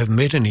brain. No, I haven't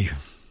met any.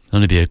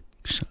 Only be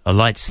a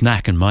light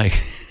snack in my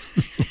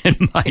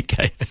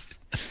case.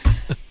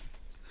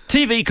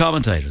 TV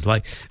commentators,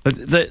 like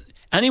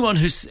anyone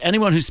who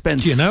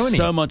spends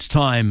so much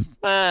time.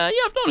 I've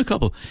known a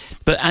couple,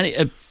 but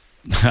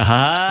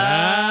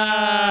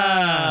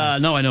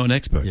no, I know an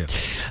expert. Yeah.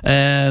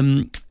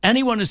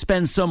 Anyone who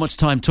spends so much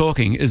time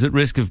talking is at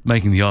risk of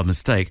making the odd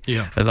mistake.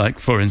 Yeah. Like,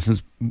 for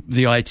instance,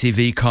 the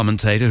ITV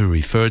commentator who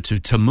referred to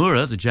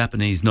Tamura, the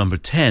Japanese number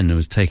 10, who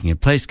was taking a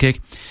place kick,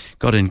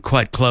 got in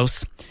quite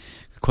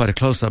a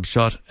close-up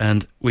shot,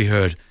 and we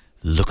heard,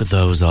 "Look at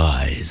those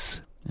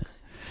eyes."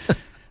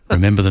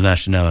 Remember the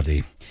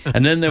nationality.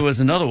 And then there was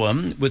another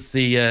one with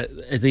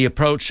the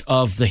approach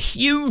of the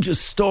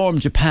hugest storm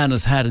Japan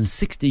has had in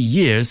 60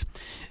 years.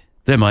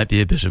 There might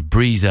be a bit of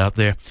breeze out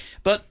there,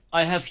 but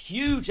I have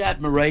huge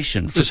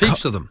admiration for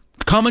heaps of them.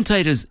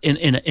 Commentators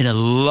in a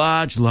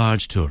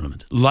large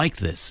tournament like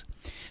this,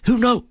 who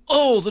know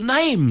all the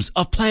names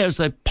of players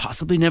they've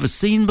possibly never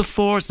seen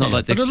before. It's not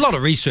like but a lot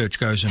of research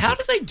goes into it. How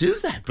do they do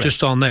that, Brent?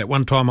 Just on that,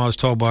 one time I was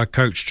told by a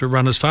coach to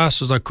run as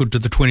fast as I could to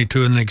the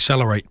 22 and then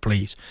accelerate,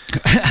 please.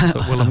 I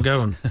thought, well, I'm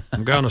going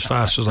as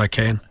fast as I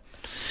can.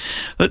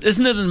 But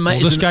isn't it amazing?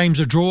 Well, this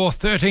game's a draw,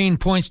 13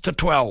 points to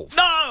 12.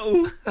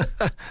 No!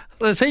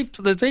 There's heaps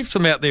of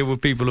them out there where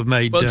people have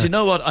made. Well, do you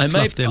know what? I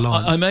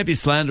may be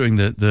slandering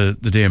the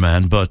dear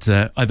man, but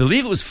I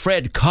believe it was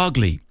Fred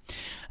Cogley,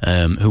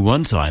 who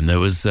one time there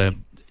was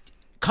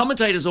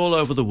commentators all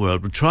over the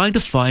world were trying to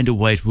find a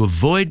way to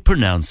avoid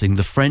pronouncing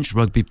the French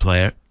rugby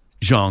player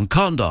Jean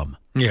Condom.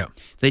 Yeah.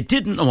 They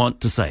didn't want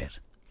to say it.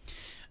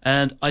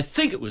 And I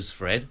think it was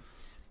Fred.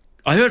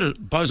 I heard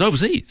it, but I was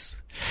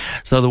overseas.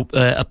 So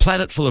a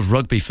planet full of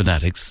rugby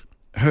fanatics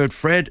heard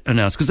Fred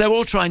announce, because they were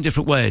all trying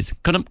different ways.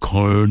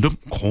 Condom,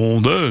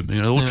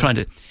 all trying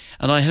to.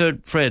 And I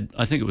heard Fred,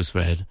 I think it was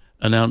Fred,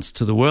 announce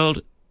to the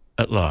world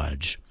at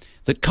large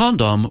that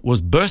condom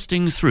was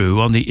bursting through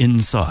on the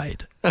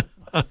inside.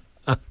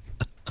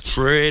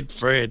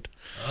 Fred.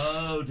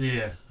 Oh,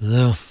 dear.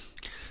 No.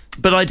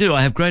 But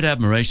I have great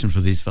admiration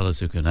for these fellas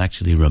who can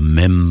actually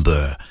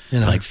remember,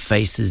 like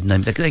faces,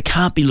 names. They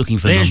can't be looking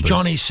for numbers. There's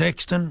Johnny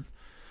Sexton,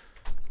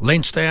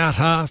 Leinster out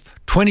half,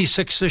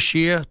 26 this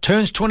year,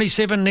 turns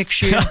 27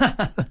 next year.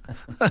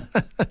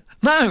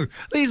 No,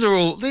 these are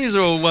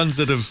all ones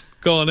that have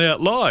gone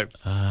out live.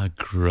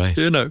 Great.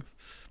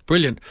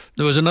 Brilliant.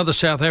 There was another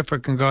South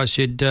African guy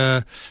said,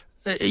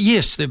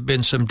 yes, there have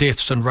been some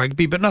deaths in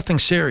rugby, but nothing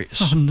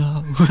serious. Oh,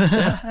 no.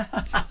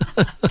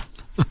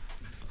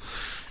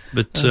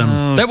 But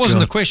that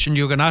wasn't the question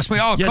you were going to ask me.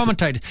 Oh, yes,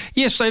 commentators.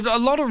 Yes, a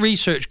lot of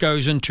research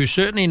goes into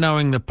certainly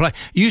knowing the play. It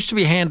used to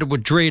be handled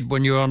with dread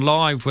when you were on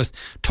live with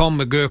Tom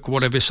McGurk or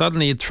whatever.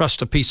 Suddenly you'd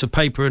thrust a piece of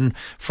paper in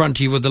front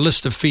of you with a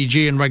list of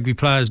Fijian rugby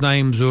players'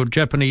 names or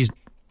Japanese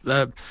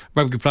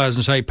rugby players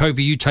and say,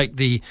 Popey, you take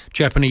the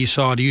Japanese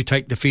side, or you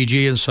take the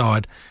Fijian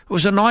side. It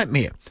was a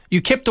nightmare.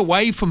 You kept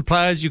away from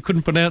players you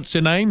couldn't pronounce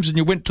their names, and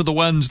you went to the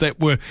ones that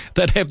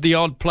have the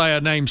odd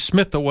player named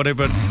Smith or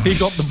whatever. He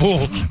got the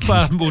ball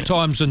far more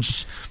times than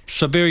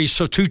Saveri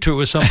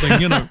Sotutu or something,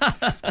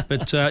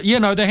 But,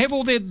 they have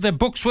all their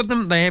books with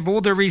them. They have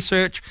all their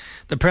research,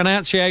 the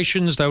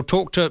pronunciations. They'll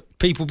talk to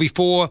people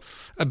before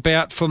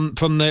about from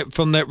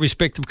their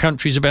respective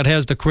countries about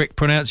how's the correct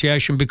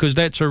pronunciation, because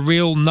that's a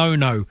real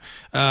no-no,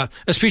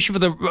 especially for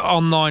the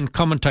online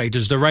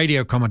commentators, the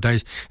radio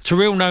commentators. It's a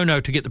real no-no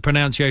to get the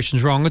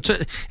pronunciations wrong.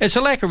 It's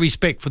a lack of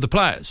respect for the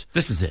players.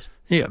 This is it.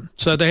 Yeah,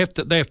 so they have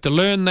to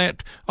learn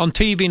that. On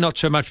TV, not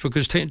so much,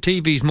 because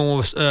TV's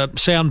more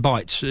sound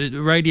bites.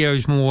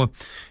 Radio's more,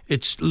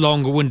 it's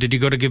longer-winded.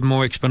 You've got to give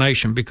more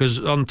explanation, because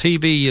on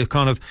TV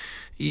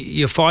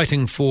you're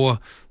fighting for.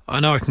 I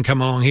know I can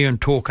come along here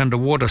and talk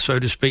underwater, so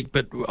to speak,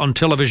 but on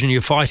television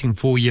you're fighting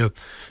for your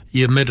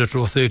minute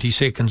or 30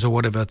 seconds or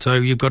whatever. So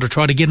you've got to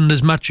try to get in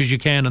as much as you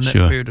can in that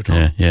period of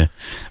time. Yeah.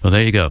 Well,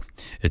 there you go.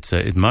 It's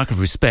a mark of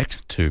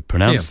respect to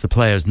pronounce the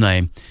player's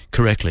name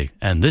correctly,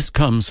 and this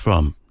comes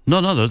from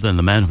none other than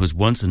the man who was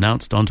once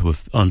announced onto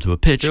a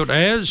pitch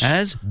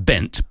as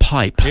Bent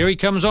Pipe. Here he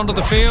comes onto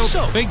the field.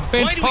 So, Big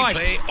Bent why Pipe.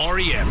 do we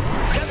play REM?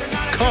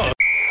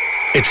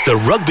 It's the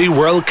Rugby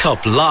World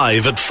Cup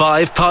Live at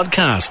 5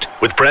 podcast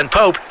with Brent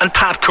Pope and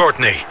Pat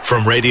Courtney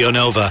from Radio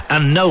Nova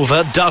and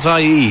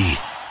Nova.ie.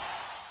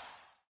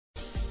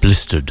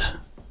 Blistered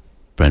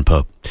Brent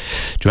Pope.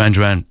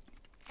 Duran,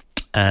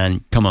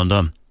 and come on,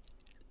 Dom.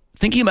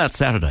 Thinking about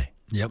Saturday.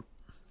 Yep.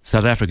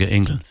 South Africa,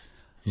 England.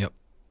 Yep.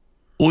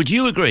 Would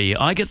you agree?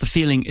 I get the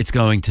feeling it's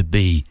going to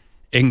be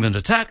England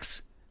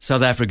attacks,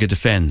 South Africa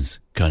defends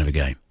kind of a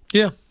game.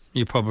 Yeah,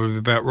 you're probably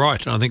about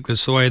right. And I think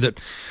that's the way that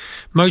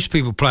most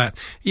people play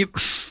it.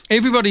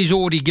 Everybody's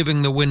already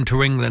giving the win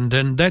to England,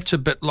 and that's a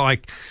bit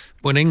like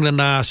when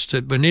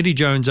Eddie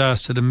Jones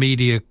asked at a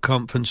media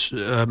conference,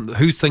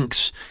 who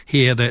thinks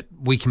here that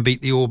we can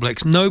beat the All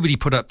Blacks? Nobody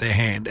put up their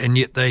hand, and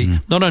yet they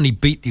not only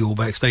beat the All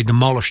Blacks, they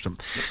demolished them.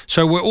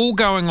 So we're all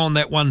going on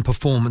that one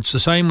performance, the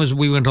same as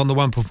we went on the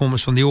one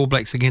performance from the All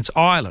Blacks against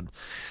Ireland.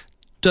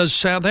 Does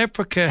South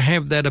Africa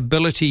have that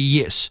ability?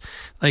 Yes.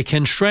 They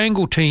can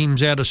strangle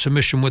teams out of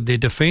submission with their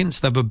defence.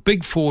 They have a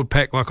big forward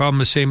pack, like I'm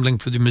assembling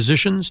for the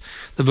musicians.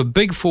 They have a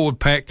big forward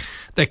pack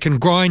that can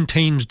grind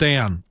teams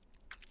down.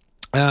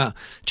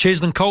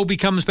 Cheslin Colby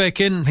comes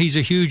back in. He's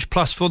a huge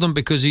plus for them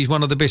because he's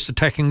one of the best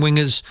attacking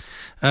wingers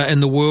in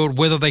the world.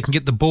 Whether they can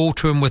get the ball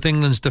to him with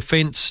England's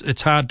defence,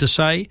 it's hard to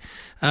say.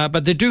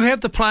 But they do have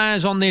the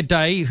players on their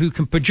day who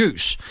can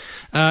produce.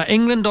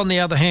 England, on the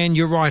other hand,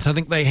 you're right. I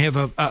think they have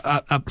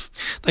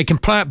they can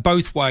play it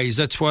both ways.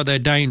 That's why they're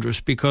dangerous,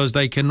 because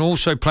they can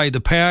also play the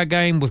power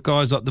game with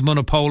guys like the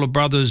Munapola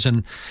brothers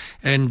and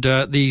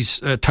these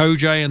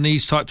Toje and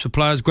these types of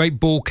players, great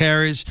ball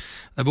carriers.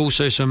 They've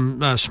also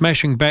some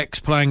smashing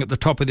backs playing at the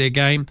top of their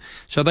game,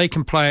 so they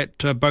can play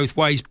it both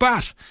ways.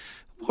 But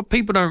what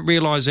people don't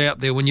realise out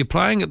there, when you're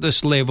playing at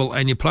this level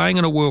and you're playing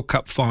in a World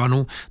Cup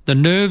final, the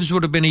nerves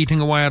would have been eating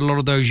away at a lot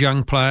of those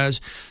young players.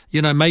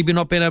 You know, maybe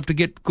not being able to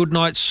get good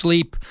night's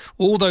sleep.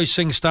 All those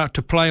things start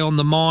to play on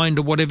the mind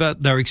or whatever.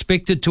 They're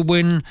expected to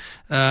win.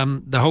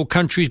 The whole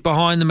country's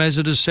behind them, as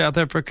it is South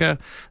Africa.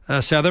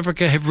 South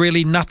Africa have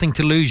really nothing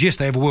to lose. Yes,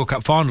 they have a World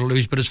Cup final to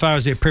lose, but as far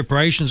as their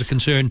preparations are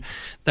concerned,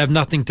 they have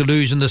nothing to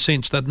lose in the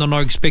sense that they're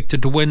not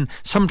expected to win.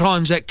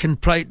 Sometimes that can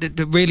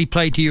really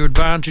play to your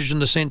advantage in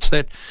the sense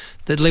that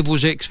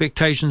levels of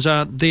expectations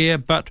aren't there,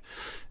 but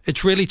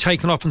it's really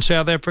taken off in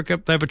South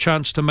Africa. They have a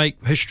chance to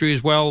make history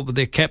as well with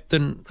their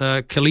captain,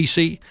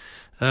 Khaleesi.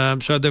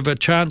 So they have a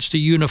chance to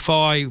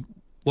unify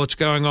what's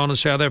going on in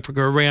South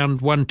Africa around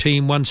one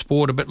team, one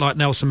sport, a bit like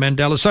Nelson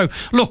Mandela. So,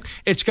 look,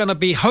 it's going to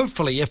be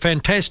hopefully a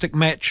fantastic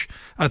match,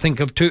 I think,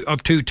 of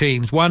two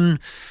teams. One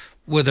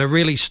with a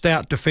really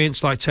stout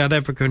defence like South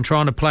Africa and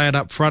trying to play it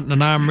up front in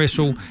an arm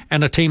wrestle,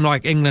 and a team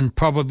like England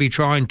probably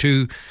trying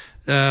to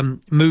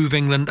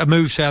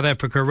move South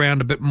Africa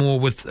around a bit more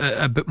with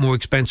a bit more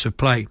expensive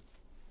play.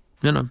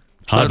 You know,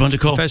 hard one to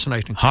call.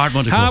 Fascinating. Hard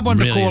one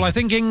to call. I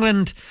think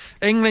England,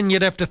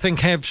 you'd have to think,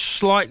 have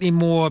slightly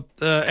more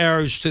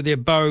arrows to their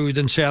bow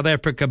than South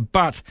Africa.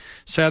 But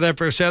South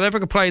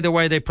Africa played the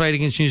way they played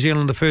against New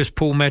Zealand the first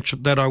pool match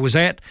that I was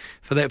at,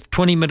 for that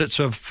 20 minutes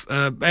of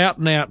out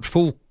and out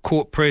full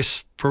court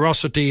press,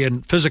 ferocity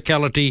and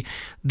physicality.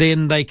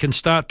 Then they can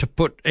start to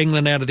put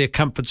England out of their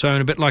comfort zone,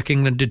 a bit like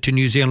England did to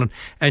New Zealand.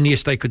 And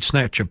yes, they could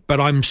snatch it.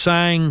 But I'm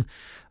saying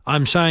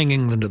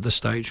England at this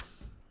stage.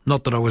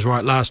 Not that I was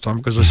right last time,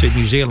 because I said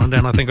New Zealand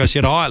and I think I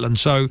said Ireland.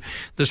 So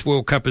this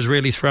World Cup is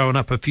really throwing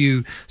up a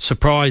few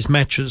surprise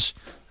matches.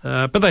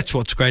 But that's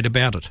what's great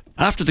about it.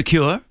 After the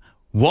cure,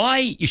 why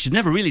you should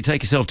never really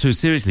take yourself too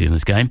seriously in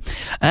this game.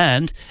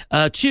 And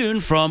a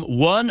tune from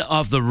one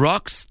of the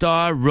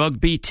Rockstar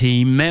Rugby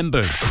team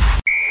members.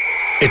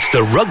 It's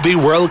the Rugby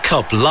World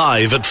Cup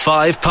Live at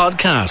 5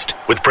 podcast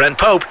with Brent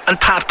Pope and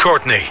Pat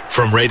Courtney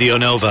from Radio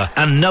Nova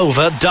and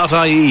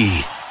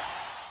Nova.ie.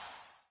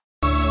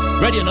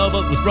 Radio Nova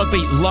with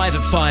Rugby Live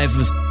at 5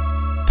 with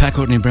Pat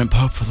Courtney and Brent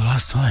Pope for the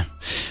last time.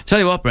 Tell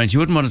you what, Brent, you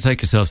wouldn't want to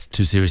take yourself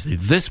too seriously.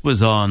 This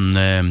was on,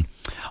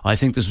 I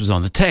think this was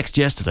on the text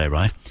yesterday,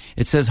 right?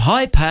 It says,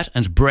 "Hi, Pat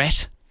and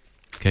Brett."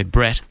 Okay,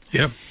 Brett.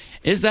 Yep.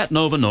 "Is that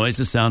Nova noise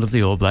the sound of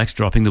the All Blacks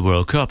dropping the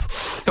World Cup?"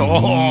 Yes,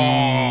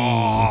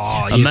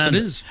 Amanda,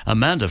 it is.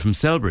 Amanda from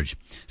Selbridge.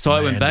 So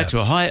I went back to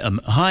a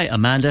hi,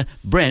 Amanda.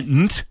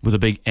 Brent, with a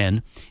big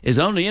N, is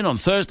only in on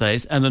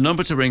Thursdays, and the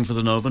number to ring for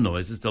the Nova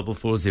noise is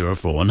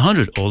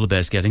 4404 All the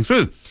best getting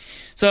through.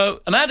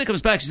 So Amanda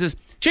comes back. She says,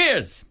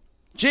 "Cheers.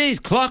 Geez,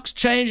 clocks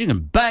changing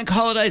and bank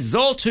holidays is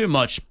all too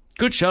much.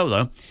 Good show,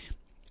 though.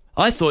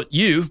 I thought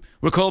you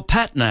were called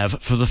Pat Nav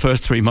for the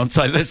first 3 months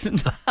I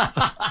listened."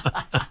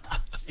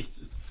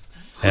 Jesus.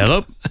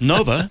 Hello,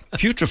 Nova,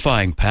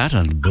 putrefying Pat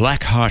and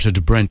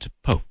black-hearted Brent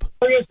Pope.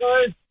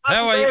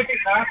 How are you?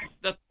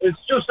 It's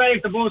just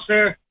like the bus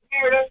there.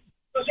 I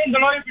was in the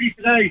library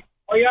today.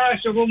 I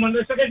asked a woman,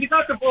 I said, "Have you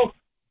got the book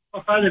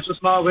for fellas with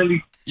small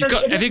willy?"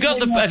 Have you got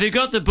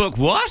the book?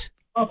 What?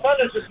 For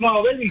fellas with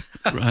small willy.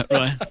 Right.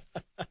 So,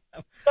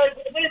 it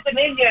isn't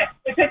in yet.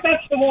 I said,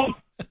 "That's the one."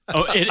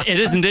 Oh, it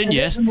isn't in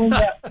yet.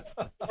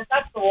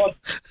 That's the one.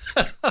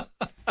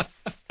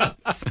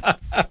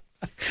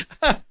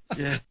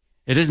 Yeah.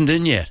 It isn't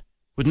in yet.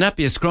 Wouldn't that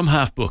be a scrum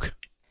half book?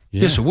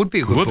 Yeah. Yes, it would be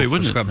a good book,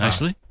 wouldn't for scrum it, half.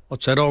 actually?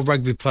 What's that? Old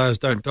rugby players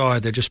don't die,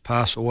 they just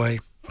pass away.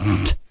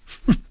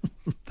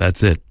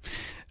 That's it.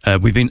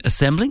 We've been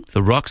assembling the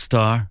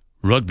Rockstar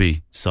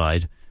Rugby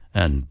side,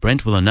 and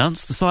Brent will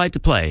announce the side to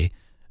play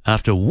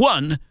after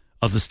one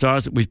of the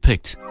stars that we've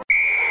picked.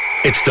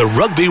 It's the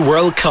Rugby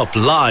World Cup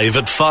Live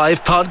at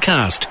 5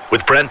 podcast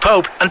with Brent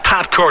Pope and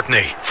Pat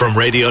Courtney from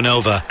Radio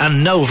Nova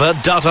and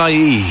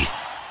Nova.ie.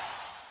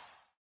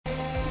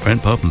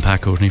 Brent Pope and Pat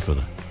Courtney for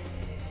the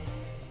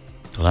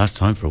last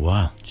time for a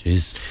while.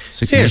 Jeez.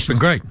 It's been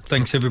great.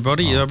 Thanks,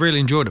 everybody. I've really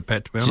enjoyed it,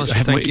 Pat, to be honest.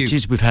 Thank you.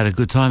 Jeez, we've had a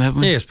good time,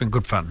 haven't we? Yeah, it's been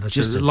good fun. It's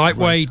just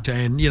lightweight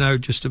and,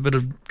 just a bit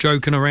of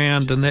joking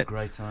around just and that.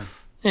 Great time.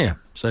 Yeah,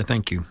 so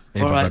thank you,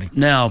 everybody. All right.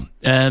 Now,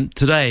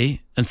 today,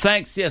 and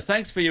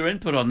thanks for your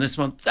input on this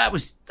one. That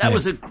was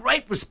a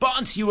great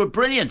response. You were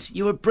brilliant.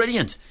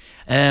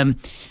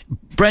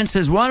 Brent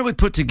says, "Why don't we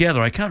put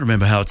together?" I can't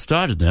remember how it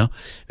started now.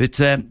 It's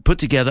put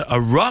together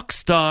a rock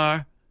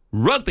star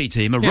rugby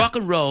team, rock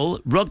and roll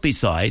rugby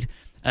side,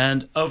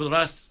 and over the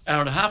last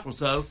hour and a half or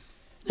so.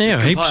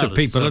 Yeah, heaps of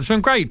people. It's been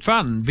great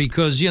fun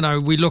because,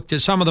 we looked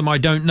at some of them I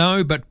don't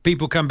know, but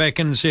people come back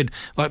in and said,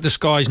 like, this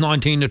guy's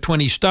 19 to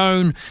 20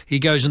 stone. He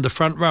goes in the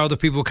front row. Other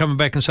people coming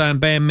back and saying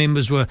band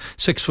members were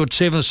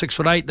 6'7",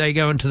 6'8". They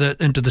go into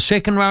the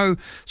second row.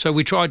 So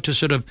we tried to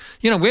sort of,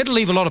 we had to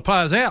leave a lot of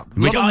players out. A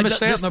lot of them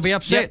missed out and they'll be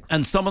upset. Yeah,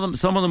 and some of them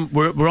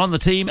were on the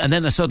team and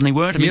then they suddenly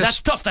weren't. I mean,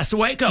 that's tough. That's the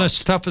way it goes.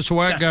 That's tough. That's the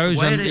way it goes.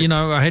 And,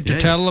 I had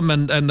to tell them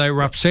and they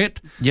were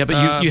upset. Yeah,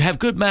 but you have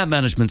good man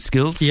management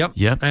skills. Yep.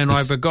 And I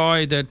have a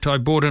guy that I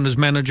brought in as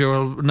manager.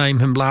 I'll name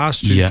him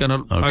last. Who's going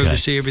to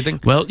oversee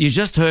everything. Well, you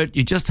just heard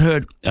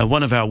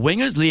one of our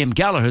wingers, Liam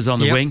Gallagher's on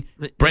the wing.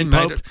 Brent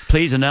Pope,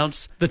 please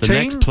announce the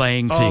next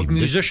playing team. Of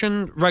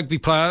musician rugby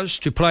players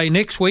to play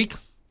next week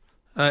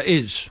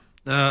is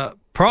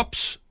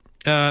Props,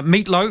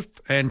 Meatloaf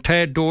and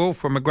Tad Doyle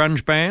from a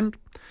grunge band,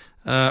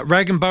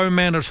 Rag and Bone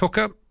Man as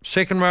hooker,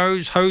 second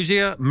rows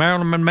Hosier,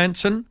 Marilyn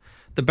Manson.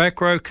 The back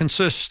row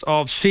consists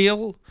of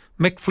Seal,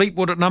 Mick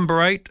Fleetwood at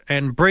number 8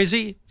 and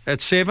Brezzy at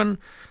 7.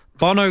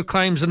 Bono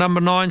claims the number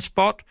 9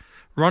 spot.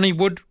 Ronnie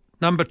Wood,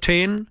 number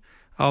 10.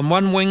 On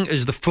one wing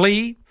is the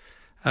Flea.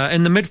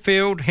 In the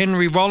midfield,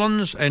 Henry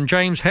Rollins and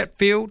James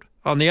Hatfield.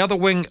 On the other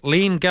wing,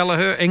 Liam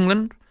Gallagher,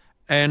 England,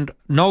 and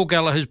Noel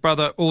Gallagher's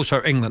brother,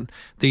 also England.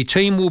 The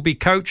team will be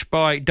coached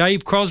by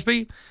Dave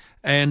Crosby,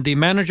 and the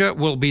manager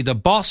will be the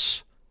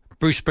boss,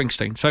 Bruce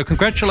Springsteen. So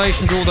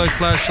congratulations to all those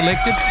players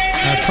selected.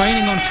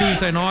 Training on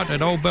Tuesday night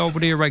at Old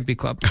Belvedere Rugby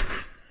Club.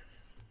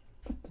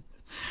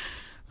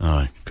 All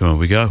right, come on,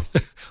 we go.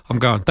 I'm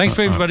going. Thanks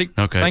for everybody.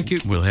 Okay. Thank you.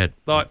 We'll head.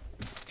 Bye.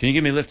 Can you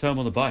give me a lift home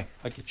on the bike?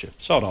 I get you.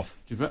 Sod off.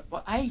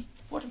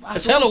 What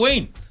it's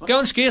Halloween. Go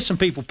and scare some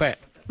people, Pat.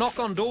 Knock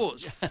on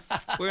doors.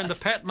 Wearing the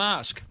Pat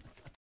mask.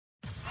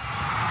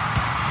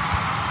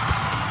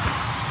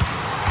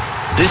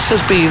 This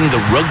has been the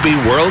Rugby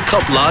World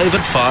Cup Live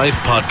at 5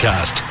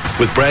 podcast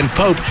with Brent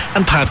Pope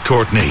and Pat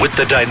Courtney. With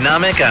the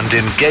dynamic and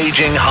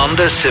engaging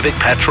Honda Civic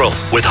Petrol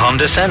with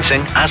Honda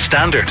Sensing as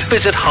standard.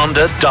 Visit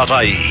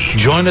Honda.ie.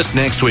 Join us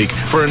next week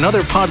for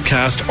another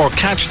podcast or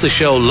catch the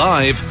show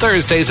live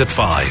Thursdays at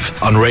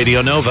 5 on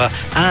Radio Nova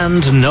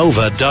and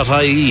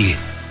Nova.ie.